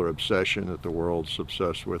skin color obsession that the world's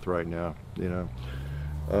obsessed with right now,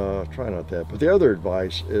 try not that. But the other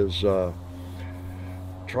advice is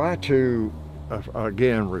try to,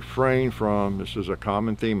 again, refrain from, this is a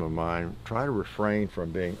common theme of mine, try to refrain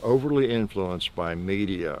from being overly influenced by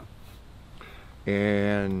media.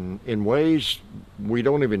 And in ways we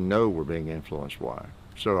don't even know we're being influenced by.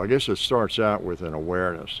 So I guess it starts out with an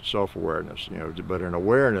awareness, self-awareness, but an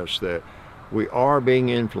awareness that we are being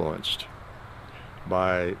influenced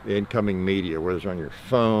by incoming media, whether it's on your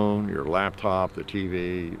phone, your laptop, the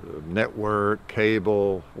TV, the network,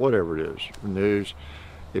 cable, whatever it is, news,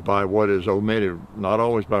 by what is omitted, not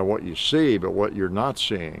always by what you see, but what you're not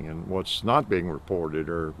seeing and what's not being reported,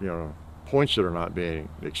 or points that are not being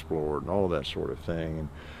explored, and all that sort of thing,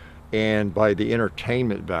 and by the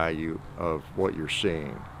entertainment value of what you're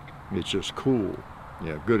seeing. It's just cool.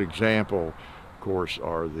 Good example, of course,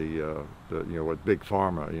 are the what Big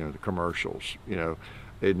Pharma, the commercials, and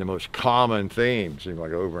the most common theme, seems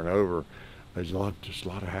like over and over, is just a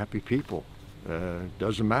lot of happy people.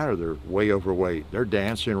 Doesn't matter, they're way overweight. They're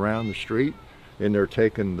dancing around the street and they're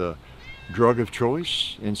taking the drug of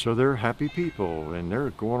choice, and so they're happy people and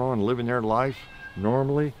they're going on living their life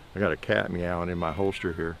normally. I got a cat meowing in my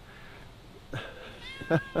holster here.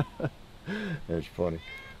 That's funny.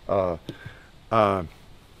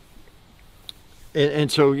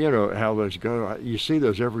 And so, how those go, you see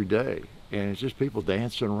those every day, and it's just people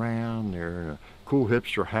dancing around. They're in a cool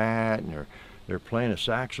hipster hat, and they're playing a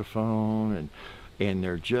saxophone, and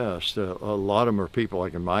they're just, a lot of them are people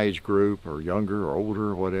like in my age group, or younger, or older,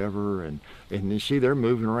 or whatever, and you see they're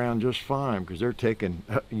moving around just fine, because they're taking,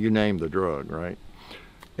 you name the drug, right?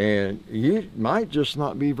 And you might just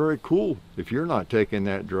not be very cool if you're not taking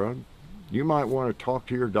that drug. You might want to talk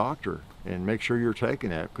to your doctor and make sure you're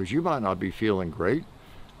taking that, because you might not be feeling great.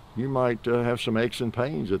 You might have some aches and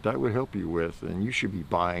pains that would help you with, and you should be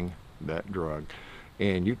buying that drug.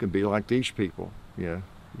 And you can be like these people,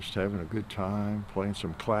 just having a good time, playing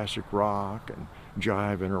some classic rock and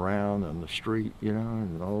jiving around on the street,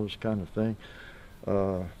 and all this kind of thing.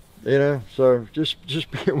 So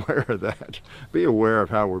just be aware of that. Be aware of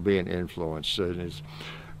how we're being influenced.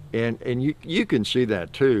 And you can see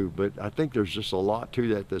that too, but I think there's just a lot to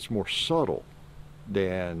that that's more subtle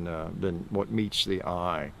than what meets the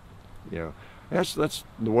eye. That's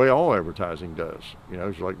the way all advertising does.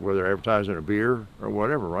 It's like whether they're advertising a beer or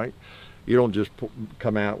whatever, right? You don't just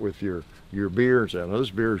come out with your beer and say, "No,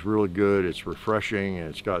 this beer is really good. It's refreshing, and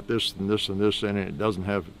it's got this and this and this in it. It doesn't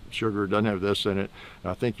have sugar. It doesn't have this in it.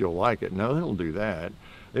 And I think you'll like it." No, they don't do that.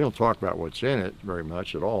 They don't talk about what's in it very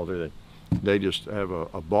much at all, do they? They just have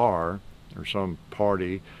a bar or some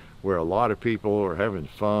party where a lot of people are having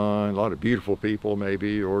fun, a lot of beautiful people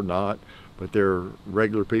maybe, or not, but they're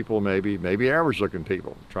regular people, maybe average looking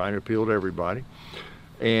people, trying to appeal to everybody.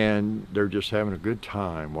 And they're just having a good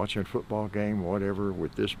time watching a football game, whatever,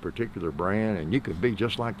 with this particular brand, and you could be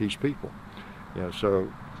just like these people.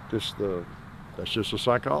 So that's just the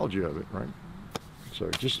psychology of it, right?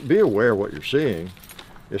 So just be aware of what you're seeing.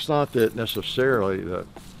 It's not that necessarily the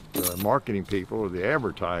marketing people or the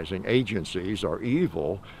advertising agencies are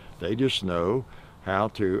evil. They just know how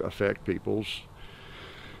to affect people's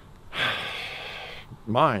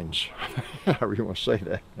minds, however you want to say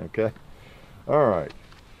that, okay? All right,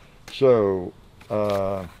 so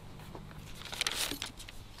I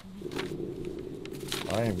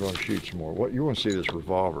am going to shoot some more. What you want to see this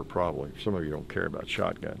revolver, probably. Some of you don't care about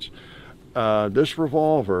shotguns. This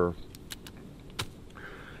revolver,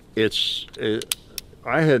 I've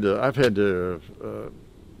had to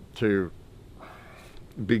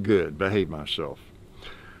be good, behave myself.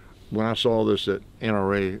 When I saw this at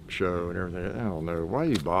NRA show and everything, I don't know, why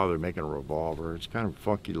you bother making a revolver? It's kind of a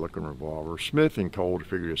funky looking revolver. Smith and Colt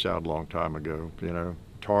figured this out a long time ago. You know,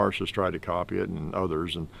 Tars has tried to copy it and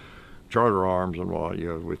others, and Charter Arms and what, you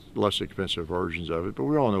know, with less expensive versions of it. But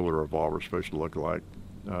we all know what a revolver is supposed to look like.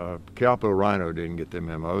 Calpo Rhino didn't get the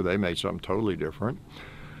memo. They made something totally different.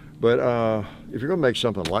 But if you're going to make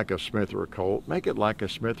something like a Smith or a Colt, make it like a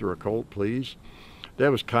Smith or a Colt, please. That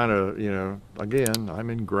was kind of, you know, again, I'm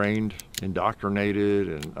ingrained, indoctrinated,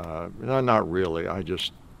 and not really. I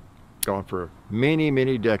just gone for many,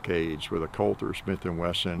 many decades with a Colt or Smith &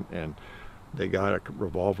 Wesson, and they got a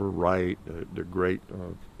revolver right. They're great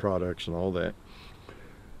products and all that.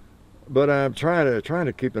 But I'm trying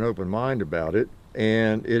to keep an open mind about it,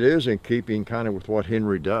 and it is in keeping kind of with what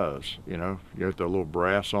Henry does. You know, you have the little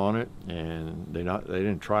brass on it, and they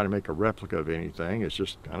didn't try to make a replica of anything. It's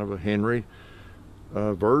just kind of a Henry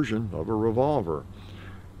version of a revolver,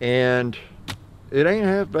 and it ain't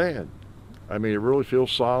half bad. I mean, it really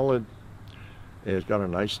feels solid. It's got a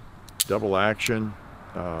nice double action,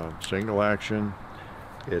 single action.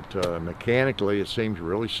 It mechanically, it seems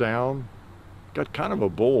really sound. Got kind of a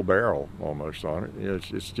bull barrel almost on it.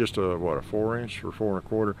 It's just a 4-inch or 4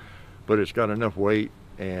 1/4, but it's got enough weight,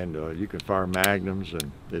 and you can fire magnums, and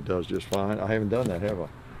it does just fine. I haven't done that, have I?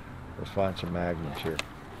 Let's find some magnums here.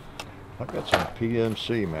 I've got some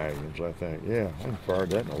PMC magnums, I think. Yeah, I haven't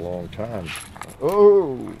fired that in a long time.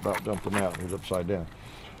 Oh, about dumped them out. He's upside down.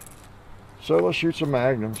 So let's shoot some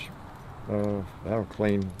magnums. That'll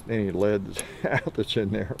clean any lead that's out that's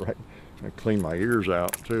in there, right? I clean my ears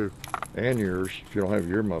out too, and yours if you don't have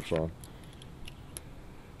your earmuffs on.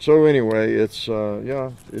 So anyway, it's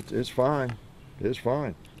yeah, it's fine. It's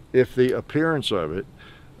fine. If the appearance of it,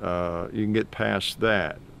 you can get past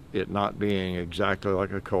that. It not being exactly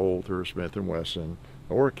like a Colt or a Smith & Wesson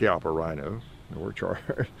or a Calpo Rhino or a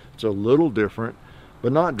Charter. It's a little different,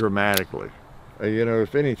 but not dramatically. You know,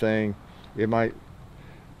 if anything, it might,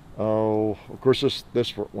 oh, of course this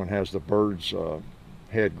one has the bird's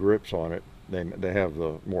head grips on it. They have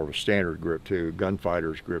the more of a standard grip too,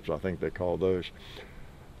 gunfighter's grips, I think they call those.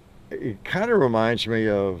 It kind of reminds me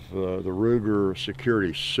of the Ruger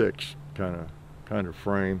Security 6 kind of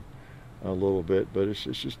frame. A little bit, but it's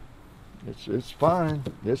fine.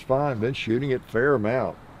 It's fine. Been shooting it a fair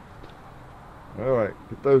amount. All right,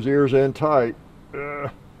 get those ears in tight.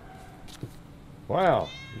 Wow,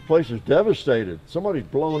 this place is devastated. Somebody's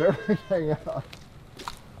blown everything out.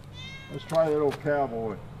 Let's try that old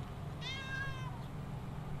cowboy.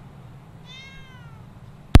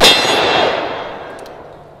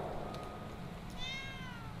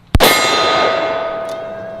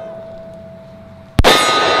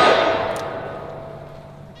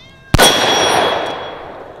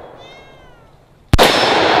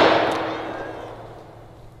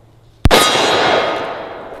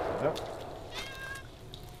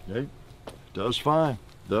 Yep. Does fine.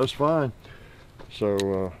 Does fine.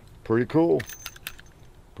 So pretty cool.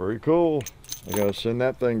 Pretty cool. I gotta send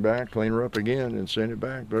that thing back, clean her up again, and send it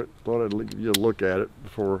back. But thought I'd give you a look at it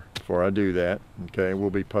before I do that. Okay, we'll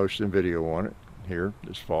be posting video on it here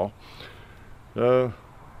this fall. Yeah,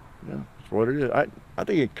 that's what it is. I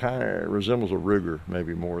think it kind of resembles a Ruger,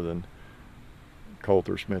 maybe more than Colt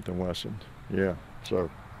or Smith & Wesson. Yeah.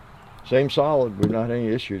 So same solid. We've not had any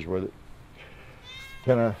issues with it.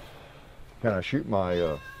 Can I shoot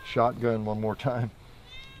my shotgun one more time?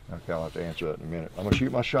 Okay, I'll have to answer that in a minute. I'm gonna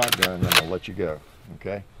shoot my shotgun and then I'll let you go.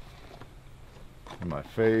 Okay. My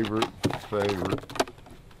favorite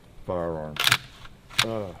firearms.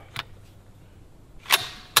 All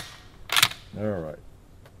right.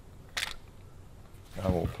 I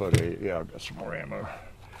will put yeah, I've got some more ammo.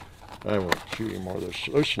 I won't shoot any more of those.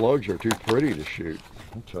 Those slugs are too pretty to shoot.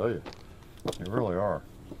 I'll tell you, they really are.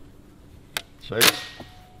 See?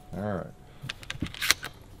 All right.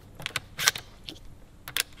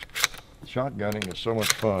 Shotgunning is so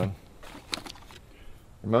much fun.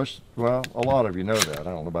 Well, a lot of you know that. I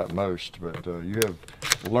don't know about most, but you have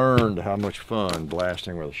learned how much fun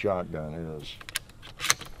blasting with a shotgun is.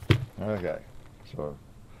 Okay, so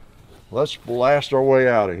let's blast our way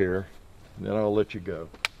out of here, and then I'll let you go.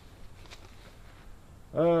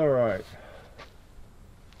 All right.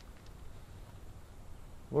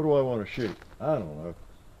 What do I want to shoot? I don't know.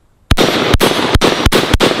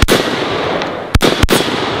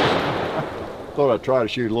 Thought I'd try to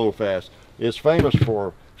shoot a little fast. It's famous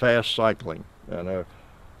for fast cycling, and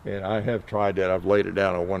I have tried that. I've laid it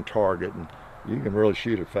down on one target, and you can really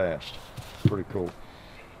shoot it fast. Pretty cool.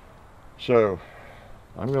 So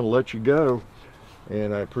I'm going to let you go,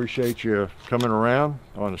 and I appreciate you coming around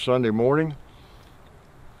on a Sunday morning.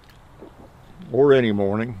 or any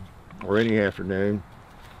morning or any afternoon.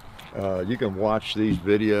 You can watch these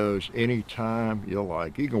videos anytime you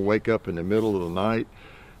like. You can wake up in the middle of the night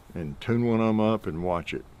and tune one of them up and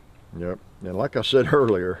watch it. Yep. And like I said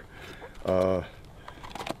earlier,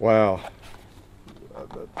 wow,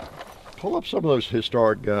 pull up some of those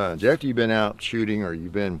historic guns. After you've been out shooting or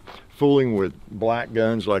you've been fooling with black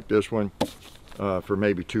guns like this one for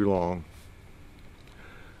maybe too long,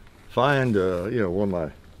 find you know, one of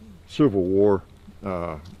my Civil War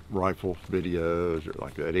rifle videos, or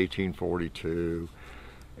like that 1842,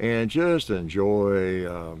 and just enjoy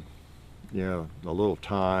you know, a little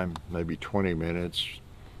time, maybe 20 minutes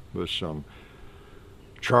with some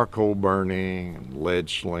charcoal burning and lead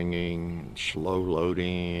slinging and slow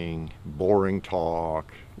loading, boring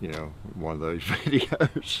talk, you know, one of those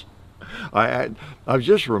videos. I was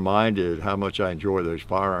just reminded how much I enjoy those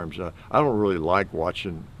firearms. I don't really like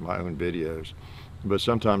watching my own videos, but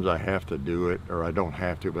sometimes I have to do it, or I don't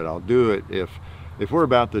have to, but I'll do it if we're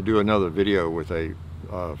about to do another video with a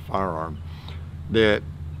firearm that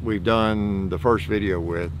we've done the first video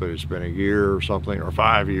with, but it's been a year or something, or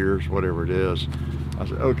 5 years, whatever it is. I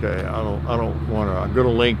said, okay, I don't want to, I'm going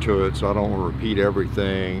to link to it, so I don't want to repeat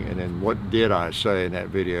everything. And then what did I say in that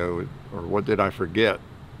video, or what did I forget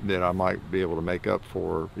that I might be able to make up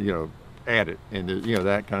for, you know, add it, and you know,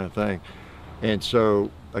 that kind of thing. And so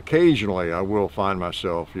occasionally I will find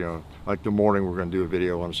myself, you know, like the morning we're going to do a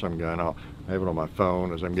video on some gun, I'll have it on my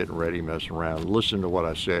phone as I'm getting ready, messing around, listen to what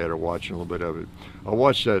I said or watching a little bit of it. I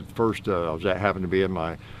watched that first, happened to be in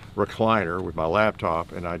my recliner with my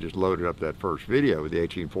laptop, and I just loaded up that first video with the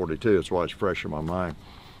 1842. That's why it's fresh in my mind.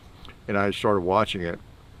 And I started watching it,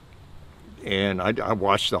 and I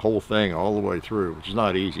watched the whole thing all the way through, which is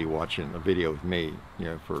not easy watching a video with me, you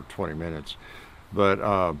know, for 20 minutes. But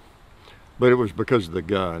it was because of the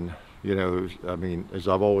gun. You know, I mean, as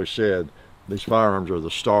I've always said, these firearms are the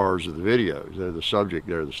stars of the videos. They're the subject,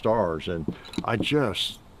 they're the stars. And I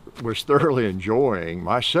just was thoroughly enjoying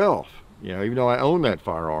myself, you know, even though I own that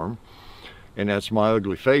firearm, and that's my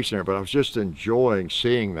ugly face in it, but I was just enjoying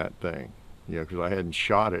seeing that thing, you know, because I hadn't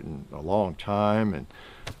shot it in a long time,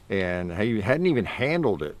 and I hadn't even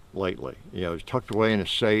handled it lately. You know, it was tucked away in a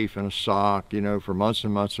safe in a sock, you know, for months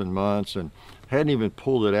and months and months, and hadn't even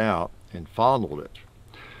pulled it out and fondled it.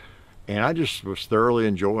 And I just was thoroughly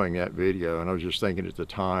enjoying that video, and I was just thinking at the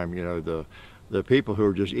time, you know, the people who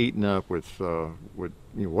are just eating up with you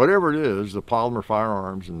know, whatever it is, the polymer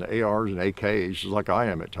firearms and the ARs and AKs, just like I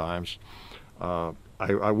am at times.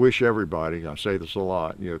 I wish everybody, I say this a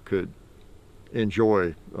lot, you know, could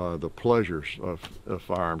enjoy the pleasures of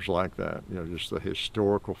firearms like that. You know, just the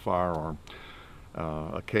historical firearm,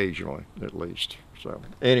 occasionally at least. So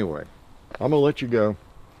anyway, I'm gonna let you go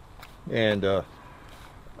and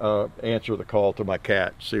answer the call to my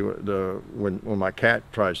cat. See what when my cat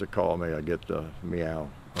tries to call me, I get the meow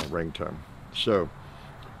ringtone. So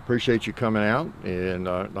appreciate you coming out, and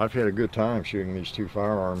I've had a good time shooting these two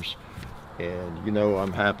firearms, and you know,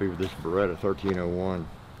 I'm happy with this Beretta 1301.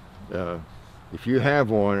 If you have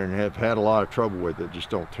one and have had a lot of trouble with it, just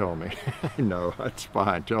don't tell me. No, that's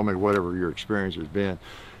fine. Tell me whatever your experience has been.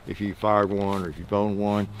 If you fired one, or if you've owned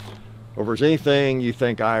one, or if there's anything you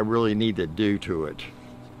think I really need to do to it.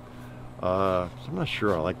 I'm not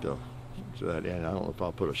sure I like to that end. I don't know if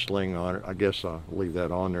I'll put a sling on it. I guess I'll leave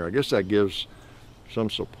that on there. I guess that gives some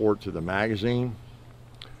support to the magazine.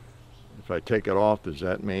 If I take it off, does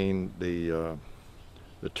that mean the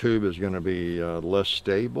tube is going to be less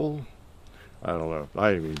stable? I don't know. I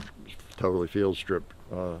haven't even totally field stripped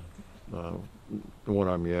one of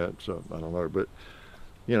them yet, so I don't know. But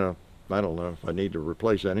you know, I don't know if I need to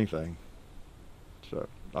replace anything. So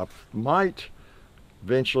I might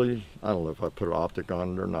eventually, I don't know if I put an optic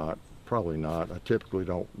on it or not. Probably not. I typically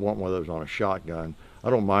don't want one of those on a shotgun.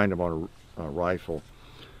 I don't mind them on a rifle,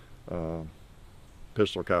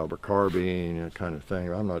 pistol caliber carbine, that kind of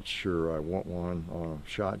thing. I'm not sure I want one on a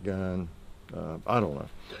shotgun. I don't know.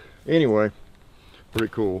 Anyway, pretty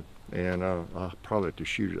cool. And I'll probably have to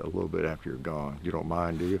shoot it a little bit after you're gone. You don't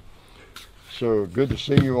mind, do you? So good to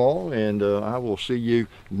see you all, and I will see you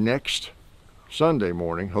next Sunday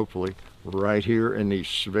morning, hopefully, right here in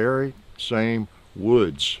these very same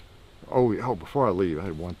woods. Oh, before I leave, I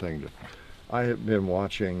had one thing I have been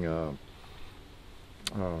watching,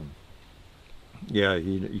 yeah,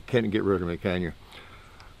 you can't get rid of me, can you?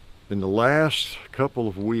 In the last couple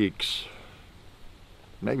of weeks,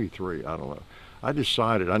 maybe 3, I don't know, I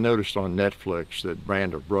noticed on Netflix that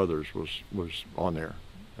Band of Brothers was on there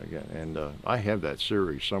again, and I have that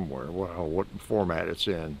series somewhere. Well, what format it's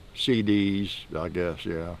in? CDs, I guess,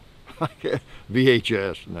 yeah.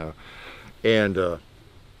 VHS, no. And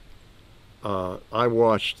I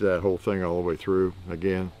watched that whole thing all the way through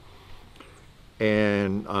again,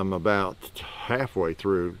 and I'm about halfway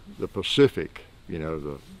through the Pacific, you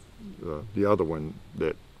know, the other one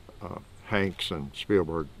that Hanks and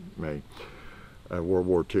Spielberg made, World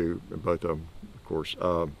War II, both of them, of course.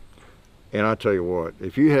 And I tell you what,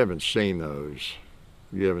 if you haven't seen those,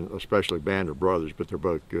 you haven't, especially Band of Brothers, but they're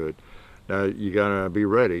both good. Now you gotta be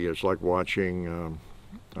ready. It's like watching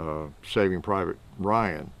Saving Private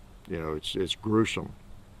Ryan. You know, it's gruesome,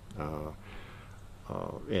 and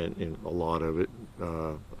a lot of it.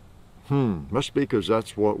 Must be because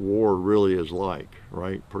that's what war really is like,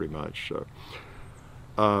 right? Pretty much. So,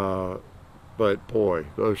 but boy,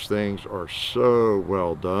 those things are so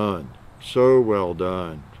well done, so well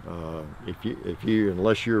done. If you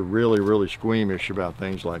unless you're really squeamish about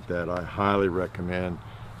things like that, I highly recommend.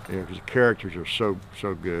 You know, because the characters are so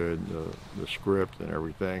good, the script and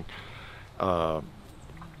everything, and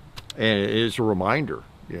it's a reminder,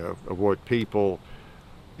 you know, of what people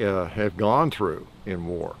have gone through in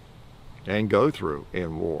war, and go through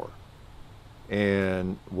in war,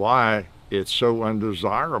 and why it's so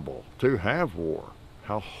undesirable to have war.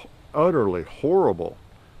 How utterly horrible,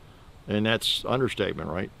 and that's understatement,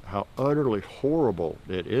 right? How utterly horrible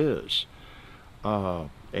it is.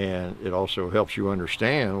 And it also helps you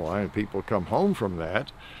understand why people come home from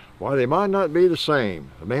that, why they might not be the same.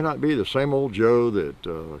 It may not be the same old Joe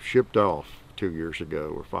that shipped off 2 years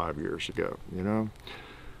ago or 5 years ago, you know?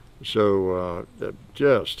 So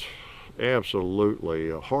just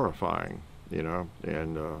absolutely horrifying, you know,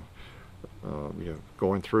 and you know,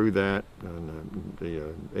 going through that,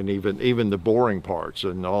 and even the boring parts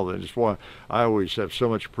and all that. It's why I always have so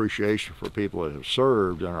much appreciation for people that have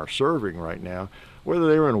served and are serving right now, whether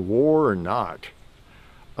they were in war or not,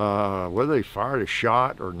 whether they fired a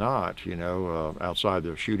shot or not, you know, outside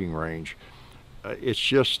the shooting range. It's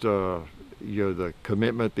just you know, the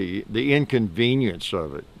commitment, the inconvenience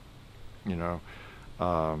of it, you know,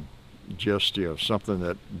 just, you know, something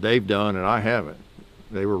that they've done and I haven't.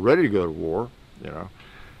 They were ready to go to war, you know,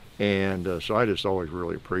 and so I just always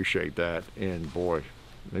really appreciate that. And boy,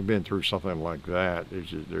 they've been through something like that.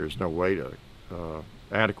 There's no way to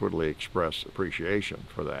adequately express appreciation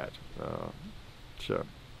for that. So,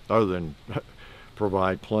 other than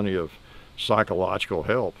provide plenty of psychological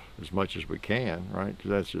help as much as we can, right?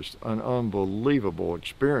 Because that's just an unbelievable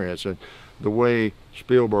experience, and the way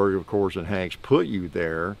Spielberg, of course, and Hanks put you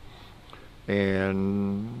there,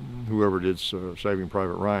 and whoever did Saving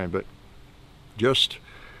Private Ryan, but just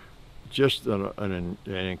an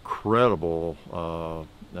incredible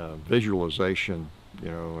visualization, you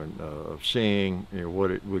know, and of seeing, you know, what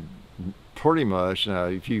it would pretty much. Now,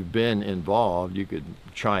 if you've been involved, you could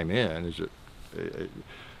chime in. Is it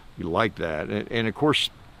you like that? And of course,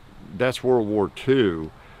 that's World War II,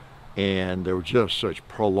 and there were just such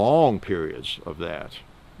prolonged periods of that,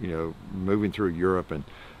 you know, moving through Europe and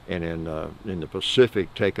in the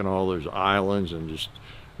Pacific, taking all those islands and just,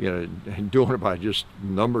 you know, doing it by just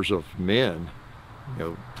numbers of men, you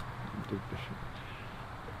know,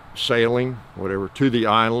 sailing, whatever, to the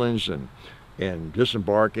islands and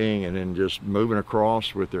disembarking, and then just moving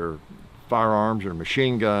across with their firearms and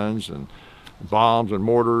machine guns and bombs and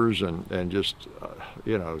mortars, and just,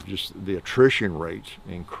 you know, just the attrition rate,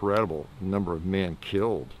 incredible number of men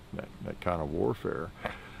killed, that kind of warfare.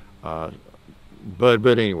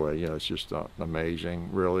 But anyway, you know, it's just amazing,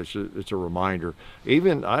 really. It's a reminder.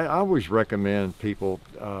 Even, I always recommend people,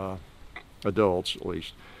 adults at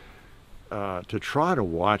least, to try to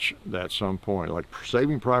watch that at some point, like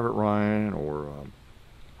Saving Private Ryan, or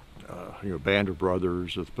you know, Band of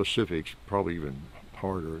Brothers, or the Pacific's probably even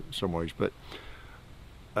harder in some ways. But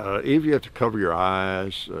if you have to cover your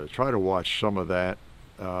eyes, try to watch some of that,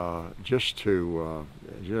 just to,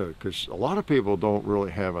 you know, because a lot of people don't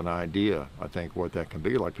really have an idea, I think, what that can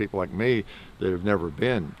be like. People like me that have never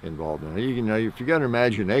been involved in it. You know, if you got an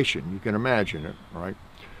imagination, you can imagine it, right?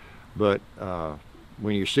 But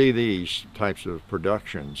when you see these types of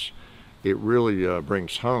productions, it really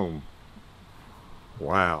brings home,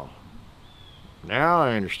 wow, now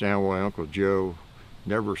I understand why Uncle Joe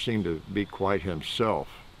never seemed to be quite himself,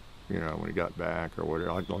 you know, when he got back or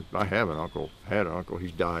whatever. I had an uncle,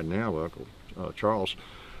 he's died now, Uncle Charles,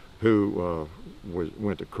 who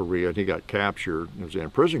went to Korea, and he got captured. He was in a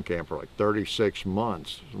prison camp for like 36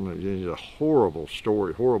 months. It's a horrible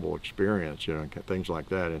story, horrible experience, you know, things like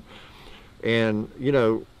that. And you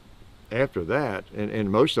know, after that, and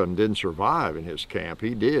most of them didn't survive in his camp.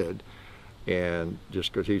 He did, and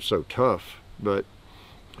just because he's so tough. But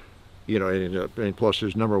you know, and plus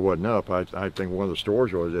his number wasn't up. I think one of the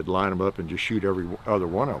stories was they'd line them up and just shoot every other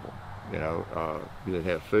one of them. You know, you didn't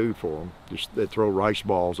have food for them. Just they'd throw rice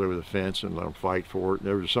balls over the fence and let them fight for it.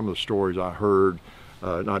 There were some of the stories I heard,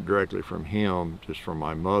 not directly from him, just from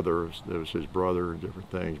my mother. There was his brother and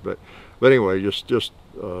different things. But anyway, just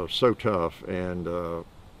so tough, and you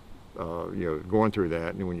know, going through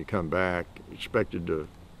that, and when you come back, expected to,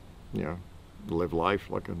 you know, live life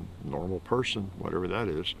like a normal person, whatever that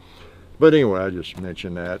is. But anyway, I just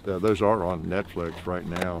mentioned that. Those are on Netflix right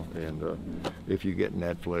now, and if you get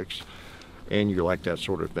Netflix and you like that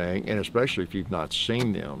sort of thing, and especially if you've not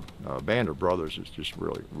seen them, Band of Brothers is just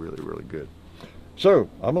really, really, really good. So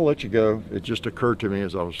I'm gonna let you go. It just occurred to me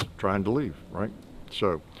as I was trying to leave, right?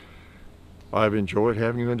 So I've enjoyed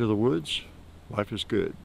having you into the woods. Life is good.